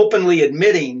 So they're openly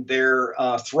admitting their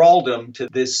thraldom to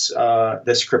this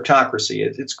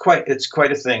cryptocracy. It's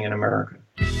quite a thing in America.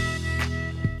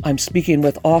 I'm speaking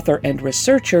with author and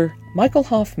researcher Michael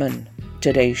Hoffman.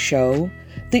 Today's show,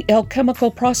 The Alchemical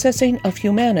Processing of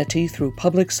Humanity Through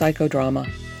Public Psychodrama.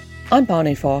 I'm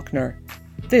Bonnie Faulkner.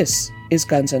 This is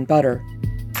Guns and Butter.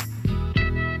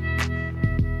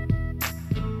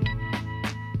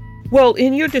 Well,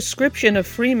 in your description of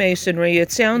Freemasonry,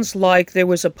 it sounds like there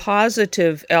was a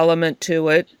positive element to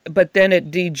it, but then it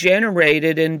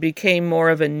degenerated and became more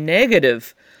of a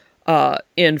negative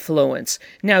influence.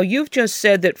 Now, you've just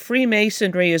said that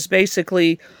Freemasonry is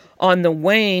basically on the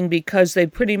wane because they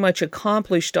pretty much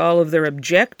accomplished all of their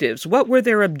objectives. What were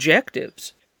their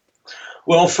objectives?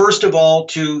 Well, first of all,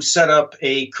 to set up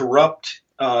a corrupt,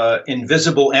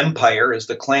 invisible empire, as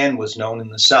the Klan was known in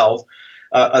the South,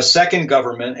 a second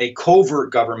government, a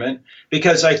covert government,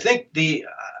 because I think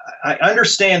I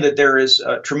understand that there is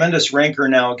a tremendous rancor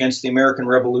now against the American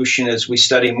Revolution as we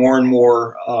study more and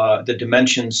more the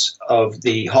dimensions of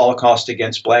the Holocaust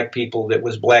against black people that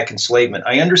was black enslavement.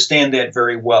 I understand that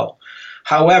very well.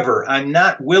 However, I'm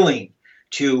not willing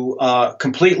to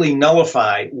completely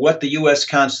nullify what the U.S.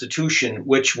 Constitution,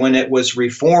 which when it was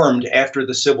reformed after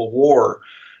the Civil War,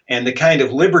 and the kind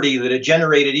of liberty that it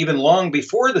generated even long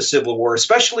before the Civil War,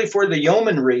 especially for the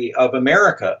yeomanry of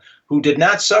America, who did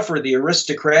not suffer the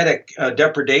aristocratic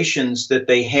depredations that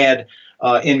they had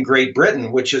in Great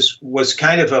Britain, which was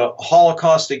kind of a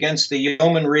Holocaust against the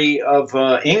yeomanry of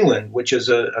England, which is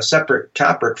a separate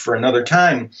topic for another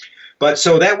time. But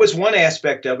so that was one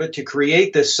aspect of it, to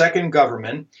create this second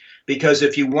government. Because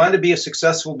if you wanted to be a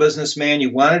successful businessman, you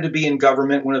wanted to be in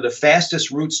government, one of the fastest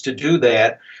routes to do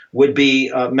that would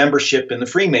be membership in the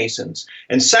Freemasons.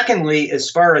 And secondly,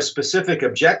 as far as specific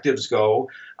objectives go,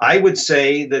 I would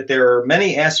say that there are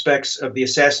many aspects of the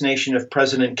assassination of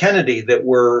President Kennedy that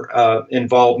were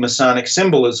involved Masonic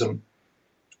symbolism.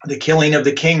 the killing of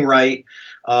the king right.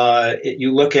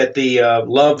 You look at the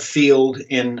Love Field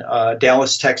in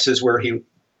Dallas, Texas, where he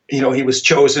was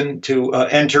chosen to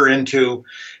enter into,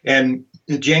 and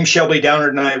James Shelby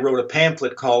Downard and I wrote a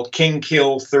pamphlet called King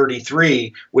Kill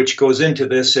 33, which goes into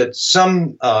this at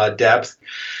some depth.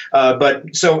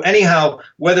 But so anyhow,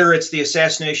 whether it's the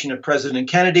assassination of President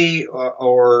Kennedy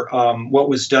or what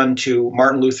was done to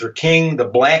Martin Luther King, the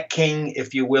Black King,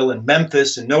 if you will, in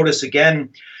Memphis, and notice again,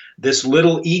 this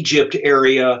Little Egypt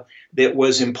area that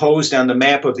was imposed on the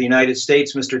map of the United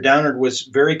States, Mr. Downard was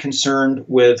very concerned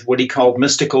with what he called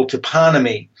mystical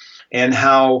toponymy and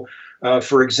how,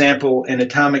 for example, in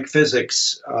atomic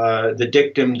physics, the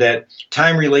dictum that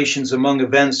time relations among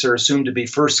events are assumed to be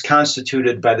first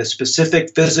constituted by the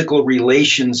specific physical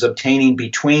relations obtaining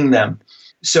between them.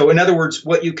 So, in other words,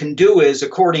 what you can do is,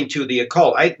 according to the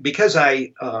occult, because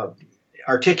I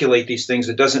articulate these things,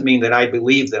 it doesn't mean that I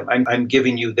believe them. I'm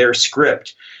giving you their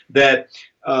script, that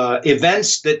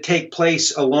events that take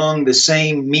place along the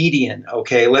same median,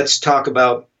 okay, let's talk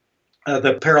about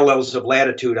the parallels of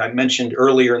latitude. I mentioned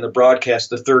earlier in the broadcast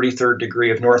the 33rd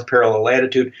degree of north parallel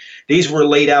latitude. These were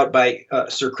laid out by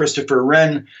Sir Christopher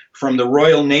Wren from the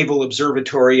Royal Naval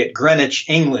Observatory at Greenwich,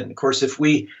 England. Of course, if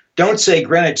we don't say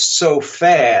Greenwich so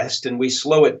fast and we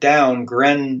slow it down,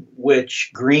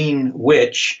 Greenwich,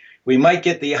 we might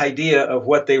get the idea of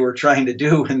what they were trying to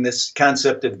do in this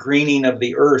concept of greening of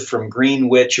the earth from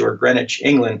Greenwich or Greenwich,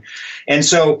 England. And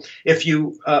so if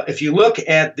you look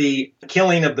at the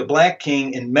killing of the Black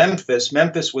King in Memphis,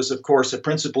 Memphis was, of course, a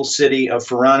principal city of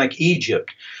Pharaonic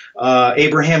Egypt.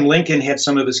 Abraham Lincoln had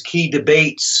some of his key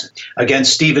debates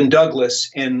against Stephen Douglas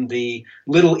in the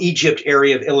Little Egypt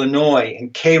area of Illinois,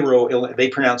 in Cairo, they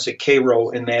pronounce it Cairo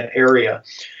in that area.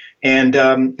 And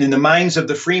in the minds of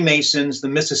the Freemasons, the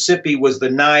Mississippi was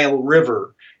the Nile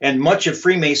River. And much of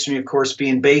Freemasonry, of course,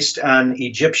 being based on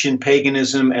Egyptian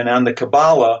paganism and on the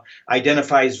Kabbalah,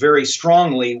 identifies very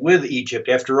strongly with Egypt.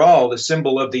 After all, the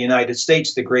symbol of the United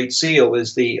States, the Great Seal,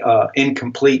 is the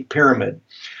incomplete pyramid.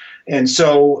 And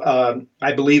so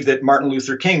I believe that Martin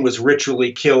Luther King was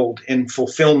ritually killed in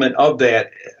fulfillment of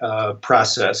that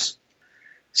process.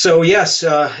 So yes,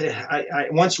 I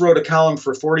once wrote a column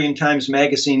for Fortean Times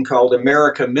magazine called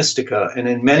America Mystica, and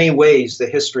in many ways the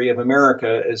history of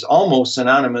America is almost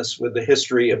synonymous with the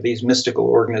history of these mystical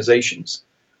organizations.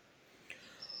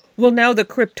 Well, now the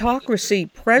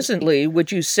cryptocracy presently,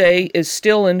 would you say, is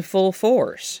still in full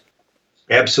force?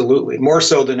 Absolutely, more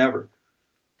so than ever.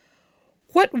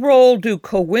 What role do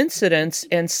coincidence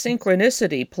and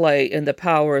synchronicity play in the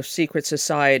power of secret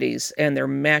societies and their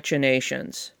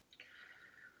machinations?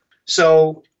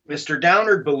 So Mr.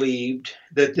 Downard believed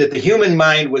that the human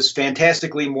mind was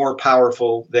fantastically more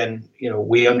powerful than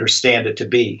we understand it to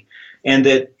be, and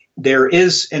that there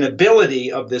is an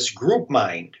ability of this group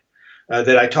mind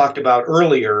that I talked about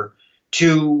earlier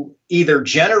to either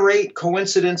generate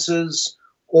coincidences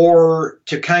or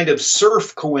to kind of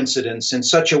surf coincidence in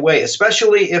such a way,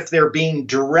 especially if they're being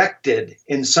directed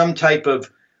in some type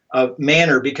of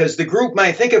manner, because the group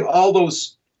mind, think of all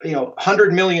those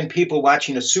 100 million people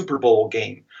watching a Super Bowl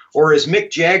game. Or as Mick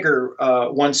Jagger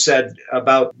once said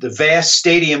about the vast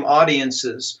stadium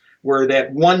audiences where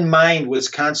that one mind was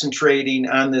concentrating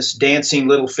on this dancing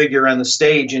little figure on the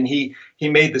stage. And he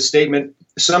made the statement,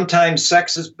 sometimes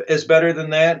sex is better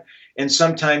than that. And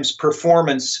sometimes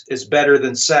performance is better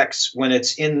than sex when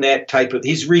it's in that type of,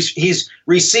 he's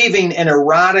receiving an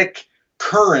erotic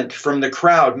current from the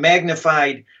crowd,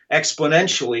 magnified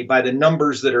exponentially by the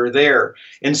numbers that are there.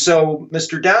 And so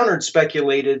Mr. Downard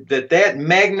speculated that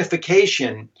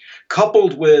magnification,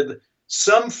 coupled with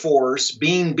some force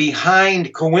being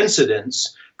behind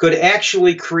coincidence, could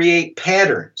actually create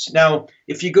patterns. Now,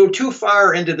 if you go too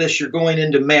far into this, you're going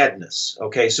into madness.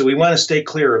 Okay, so we want to stay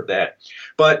clear of that.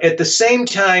 But at the same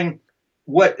time,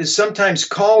 what is sometimes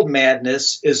called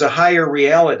madness is a higher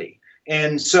reality.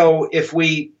 And so if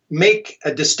we make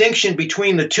a distinction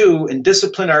between the two and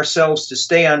discipline ourselves to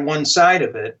stay on one side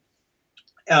of it,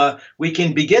 we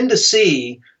can begin to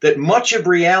see that much of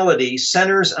reality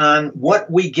centers on what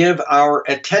we give our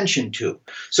attention to.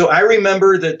 So I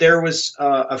remember that there was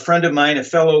a friend of mine, a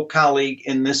fellow colleague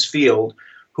in this field,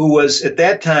 who was at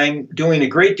that time doing a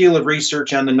great deal of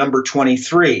research on the number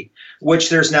 23, which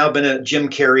there's now been a Jim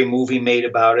Carrey movie made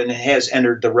about, and it has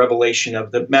entered the revelation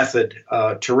of the method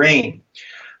terrain.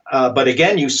 But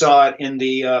again, you saw it in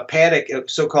the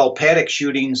so-called paddock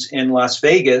shootings in Las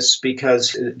Vegas,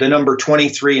 because the number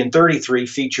 23 and 33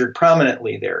 featured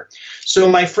prominently there. So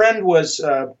my friend was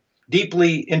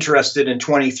deeply interested in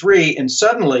 23, and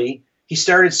suddenly he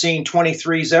started seeing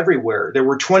 23s everywhere. There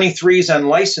were 23s on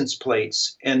license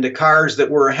plates and the cars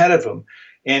that were ahead of him.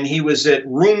 and he was at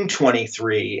room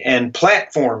 23 and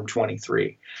platform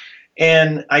 23.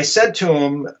 And I said to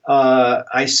him,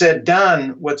 I said,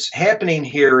 Don, what's happening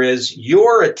here is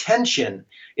your attention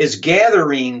is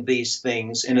gathering these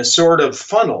things in a sort of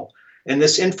funnel, and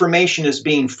this information is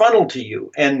being funneled to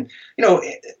you. And, you know,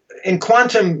 in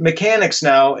quantum mechanics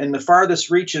now, in the farthest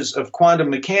reaches of quantum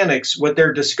mechanics, what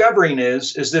they're discovering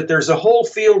is that there's a whole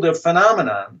field of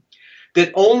phenomenon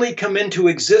that only come into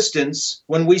existence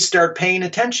when we start paying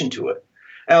attention to it.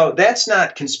 Now, that's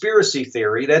not conspiracy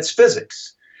theory, that's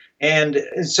physics. And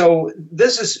so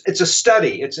it's a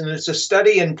study. It's a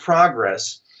study in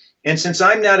progress. And since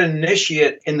I'm not an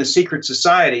initiate in the secret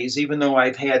societies, even though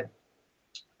I've had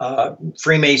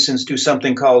Freemasons do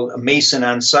something called a Mason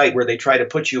on site, where they try to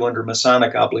put you under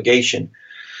Masonic obligation.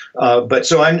 But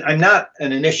so I'm not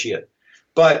an initiate,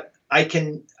 but I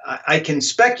can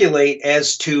speculate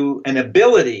as to an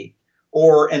ability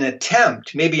or an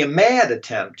attempt, maybe a mad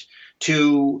attempt,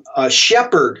 to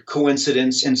shepherd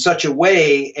coincidence in such a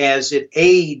way as it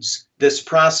aids this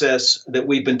process that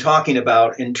we've been talking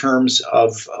about in terms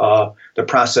of the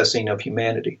processing of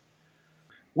humanity.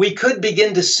 We could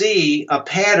begin to see a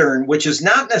pattern which is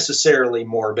not necessarily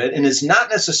morbid and is not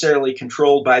necessarily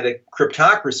controlled by the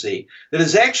cryptocracy, that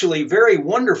is actually very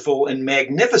wonderful and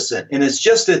magnificent. And it's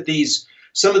just that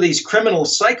some of these criminal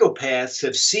psychopaths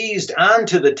have seized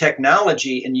onto the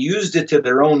technology and used it to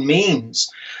their own means.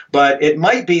 But it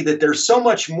might be that there's so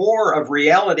much more of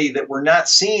reality that we're not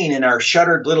seeing in our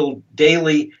shuttered little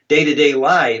daily, day-to-day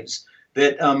lives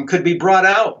that could be brought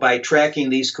out by tracking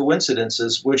these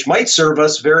coincidences, which might serve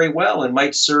us very well and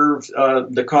might serve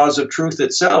the cause of truth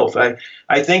itself.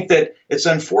 I think that it's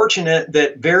unfortunate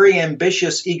that very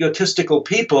ambitious, egotistical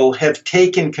people have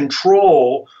taken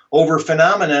control over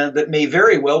phenomena that may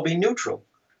very well be neutral.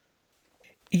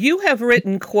 You have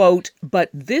written, quote, "But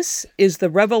this is the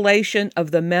revelation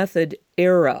of the method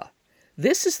era.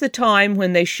 This is the time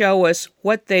when they show us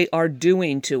what they are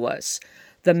doing to us.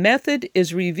 The method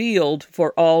is revealed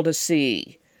for all to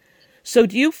see." So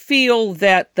do you feel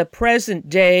that the present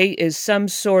day is some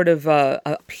sort of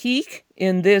a peak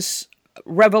in this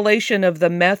revelation of the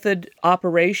method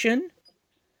operation?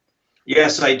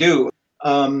 Yes, I do.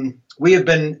 We have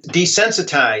been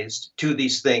desensitized to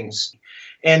these things.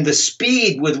 And the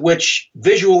speed with which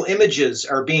visual images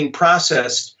are being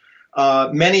processed,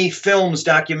 many films,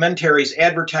 documentaries,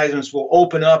 advertisements will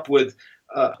open up with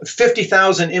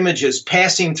 50,000 images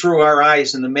passing through our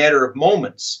eyes in the matter of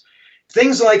moments.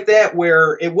 Things like that,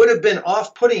 where it would have been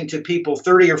off-putting to people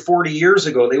 30 or 40 years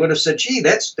ago. They would have said, "Gee,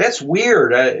 that's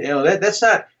weird. That's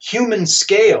not human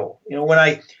scale."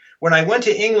 When I went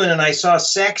to England and I saw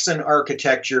Saxon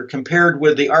architecture compared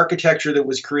with the architecture that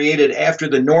was created after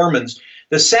the Normans,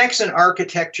 the Saxon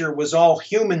architecture was all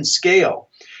human scale.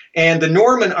 And the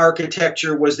Norman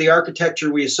architecture was the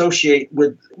architecture we associate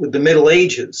with the Middle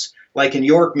Ages, like in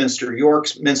York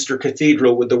Minster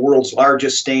Cathedral with the world's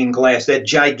largest stained glass, that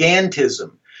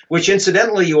gigantism, which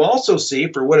incidentally you also see,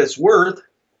 for what it's worth,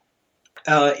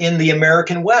 in the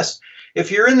American West. If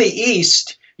you're in the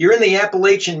East, you're in the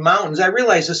Appalachian Mountains. I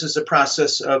realize this is a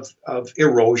process of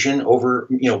erosion over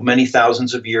many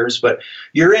thousands of years, but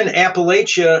you're in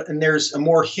Appalachia and there's a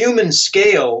more human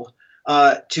scale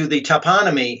to the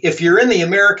toponymy. If you're in the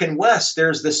American West,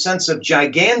 there's this sense of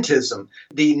gigantism.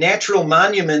 The natural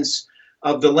monuments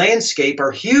of the landscape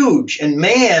are huge, and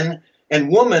man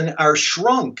and woman are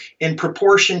shrunk in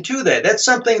proportion to that. That's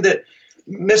something that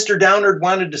Mr. Downard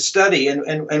wanted to study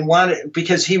and wanted,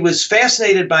 because he was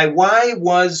fascinated by why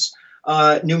was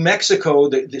New Mexico,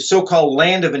 the so-called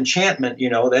land of enchantment,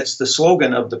 that's the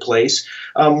slogan of the place.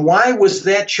 Why was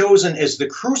that chosen as the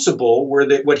crucible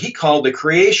where what he called the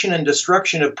creation and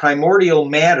destruction of primordial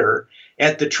matter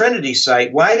at the Trinity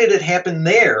site? Why did it happen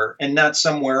there and not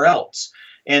somewhere else?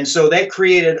 And so that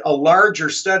created a larger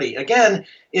study. Again,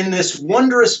 in this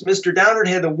wondrous, Mr. Downard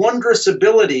had the wondrous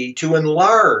ability to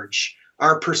enlarge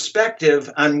our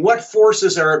perspective on what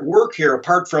forces are at work here,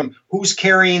 apart from who's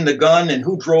carrying the gun and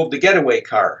who drove the getaway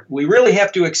car. We really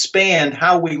have to expand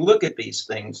how we look at these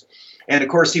things. And of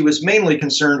course, he was mainly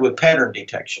concerned with pattern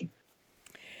detection.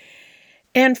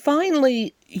 And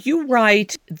finally, you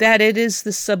write that it is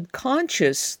the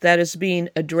subconscious that is being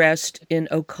addressed in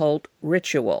occult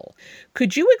ritual.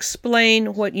 Could you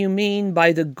explain what you mean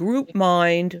by the group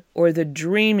mind or the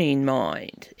dreaming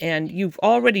mind? And you've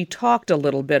already talked a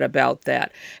little bit about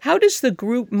that. How does the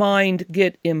group mind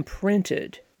get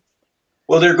imprinted?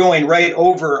 Well, they're going right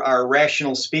over our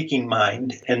rational speaking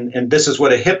mind, and this is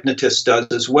what a hypnotist does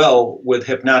as well with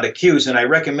hypnotic cues. And I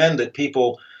recommend that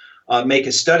people make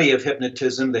a study of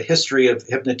hypnotism, the history of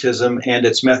hypnotism and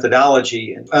its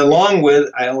methodology, along with,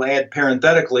 I'll add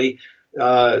parenthetically,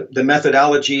 the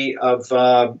methodology of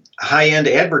high-end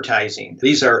advertising.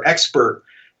 These are expert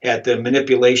at the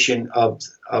manipulation of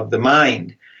the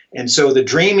mind. And so the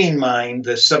dreaming mind,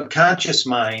 the subconscious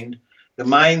mind, the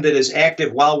mind that is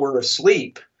active while we're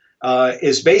asleep,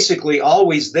 is basically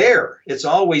always there. It's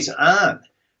always on.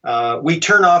 We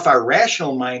turn off our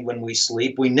rational mind when we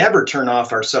sleep. We never turn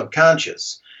off our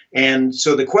subconscious. And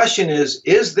so the question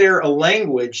is there a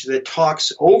language that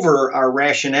talks over our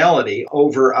rationality,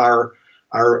 over our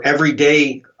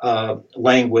everyday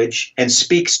language, and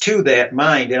speaks to that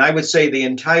mind? And I would say the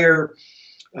entire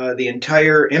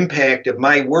impact of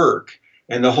my work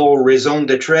and the whole raison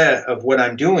d'etre of what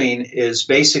I'm doing is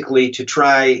basically to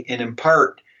try and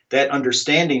impart that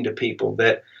understanding to people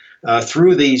that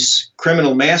through these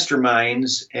criminal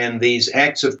masterminds and these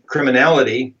acts of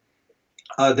criminality,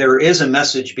 there is a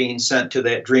message being sent to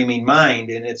that dreaming mind,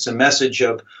 and it's a message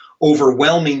of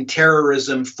overwhelming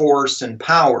terrorism, force, and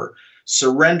power.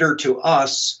 Surrender to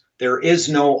us. There is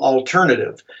no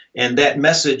alternative. And that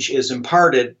message is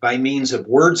imparted by means of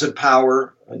words of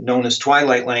power, known as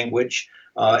twilight language.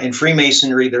 In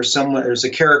Freemasonry, there's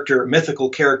a mythical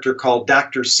character called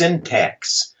Dr.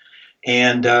 Syntax.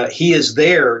 And he is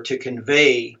there to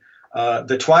convey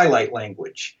the twilight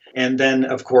language. And then,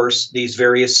 of course, these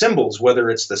various symbols, whether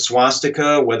it's the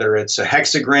swastika, whether it's a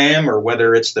hexagram, or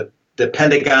whether it's the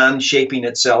pentagon shaping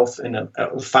itself in a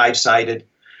five-sided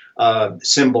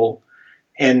symbol.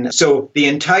 And so the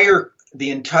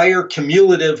entire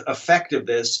cumulative effect of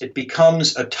this, it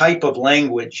becomes a type of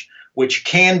language which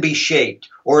can be shaped,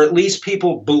 or at least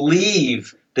people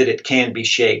believe that it can be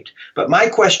shaped. But my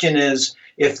question is,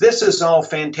 if this is all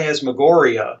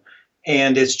phantasmagoria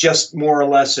and it's just more or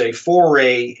less a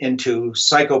foray into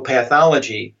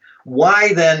psychopathology,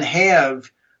 why then have,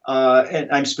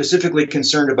 and I'm specifically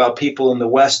concerned about people in the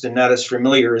West and not as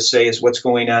familiar as, say, as what's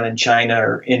going on in China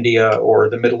or India or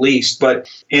the Middle East, but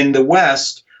in the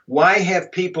West, why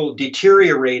have people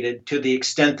deteriorated to the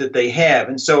extent that they have?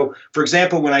 And so, for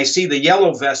example, when I see the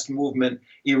Yellow Vest movement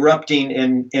erupting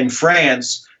in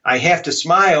France, I have to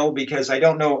smile because I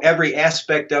don't know every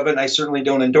aspect of it. I certainly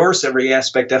don't endorse every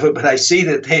aspect of it, but I see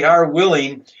that they are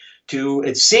willing to,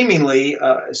 it's seemingly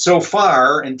so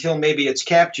far, until maybe it's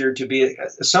captured, to be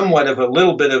somewhat of a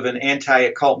little bit of an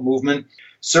anti-occult movement.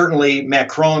 Certainly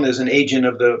Macron is an agent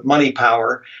of the money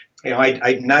power. You know,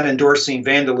 I'm not endorsing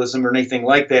vandalism or anything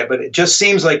like that, but it just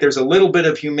seems like there's a little bit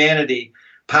of humanity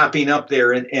popping up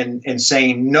there and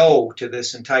saying no to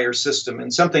this entire system.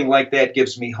 And something like that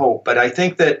gives me hope. But I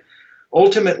think that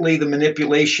ultimately the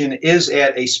manipulation is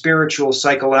at a spiritual,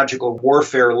 psychological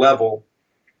warfare level,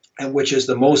 and which is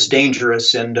the most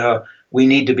dangerous, and we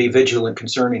need to be vigilant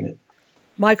concerning it.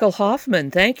 Michael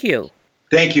Hoffman, thank you.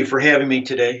 Thank you for having me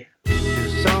today.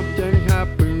 There's something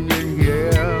happening here.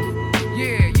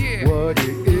 Yeah. What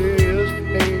it is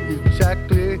ain't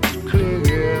exactly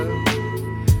clear.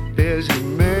 There's a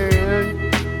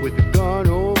man with a gun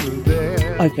over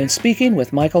there. I've been speaking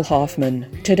with Michael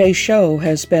Hoffman. Today's show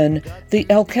has been The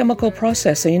Alchemical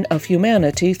Processing of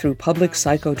Humanity Through Public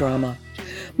Psychodrama.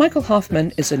 Michael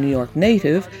Hoffman is a New York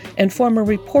native and former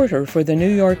reporter for the New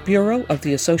York Bureau of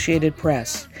the Associated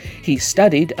Press. He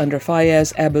studied under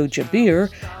Fayez Abu Jabir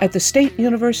at the State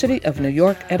University of New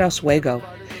York at Oswego.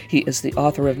 He is the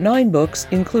author of 9 books,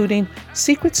 including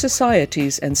Secret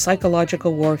Societies and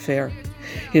Psychological Warfare.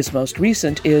 His most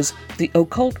recent is The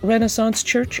Occult Renaissance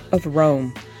Church of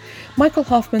Rome. Michael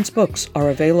Hoffman's books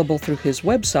are available through his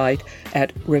website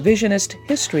at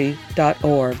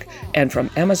revisionisthistory.org and from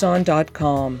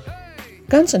Amazon.com.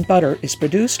 Guns and Butter is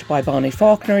produced by Bonnie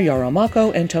Faulkner,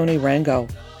 Yaramako, and Tony Rango.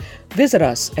 Visit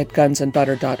us at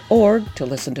gunsandbutter.org to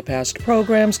listen to past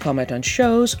programs, comment on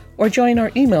shows, or join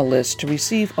our email list to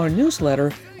receive our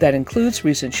newsletter that includes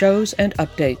recent shows and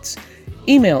updates.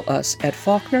 Email us at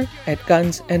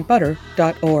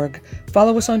faulkner@gunsandbutter.org.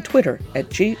 Follow us on Twitter at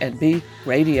GNB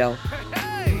Radio.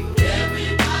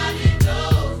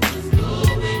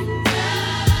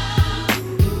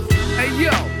 Hey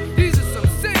yo, these are some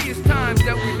serious times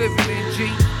that we living in, G.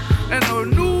 And a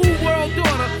new world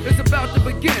order is about to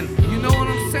begin. You know what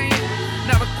I'm saying?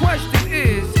 Now the question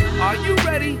is, are you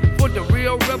ready for the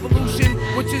real revolution,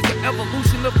 which is the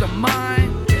evolution of the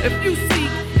mind? If you seek,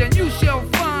 then you shall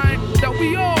find that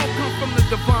we all come from the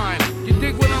divine. You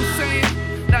dig what I'm saying?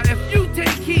 Now if you take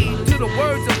heed to the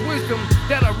words of wisdom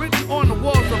that are written on the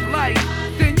walls of life,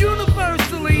 then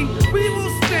universally we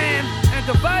will stand, and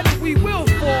divided we will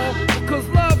fall, because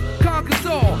love conquers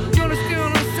all. You understand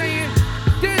what I'm saying?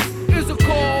 This is a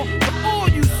call for all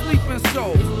you sleeping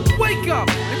souls. Wake up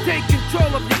and take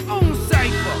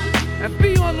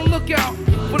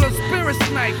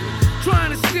sniper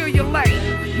trying to steal your life.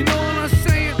 You know what I'm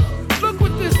saying? Look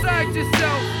what's inside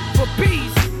yourself for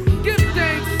peace. Give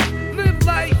thanks, live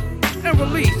life, and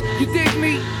release. You dig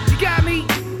me?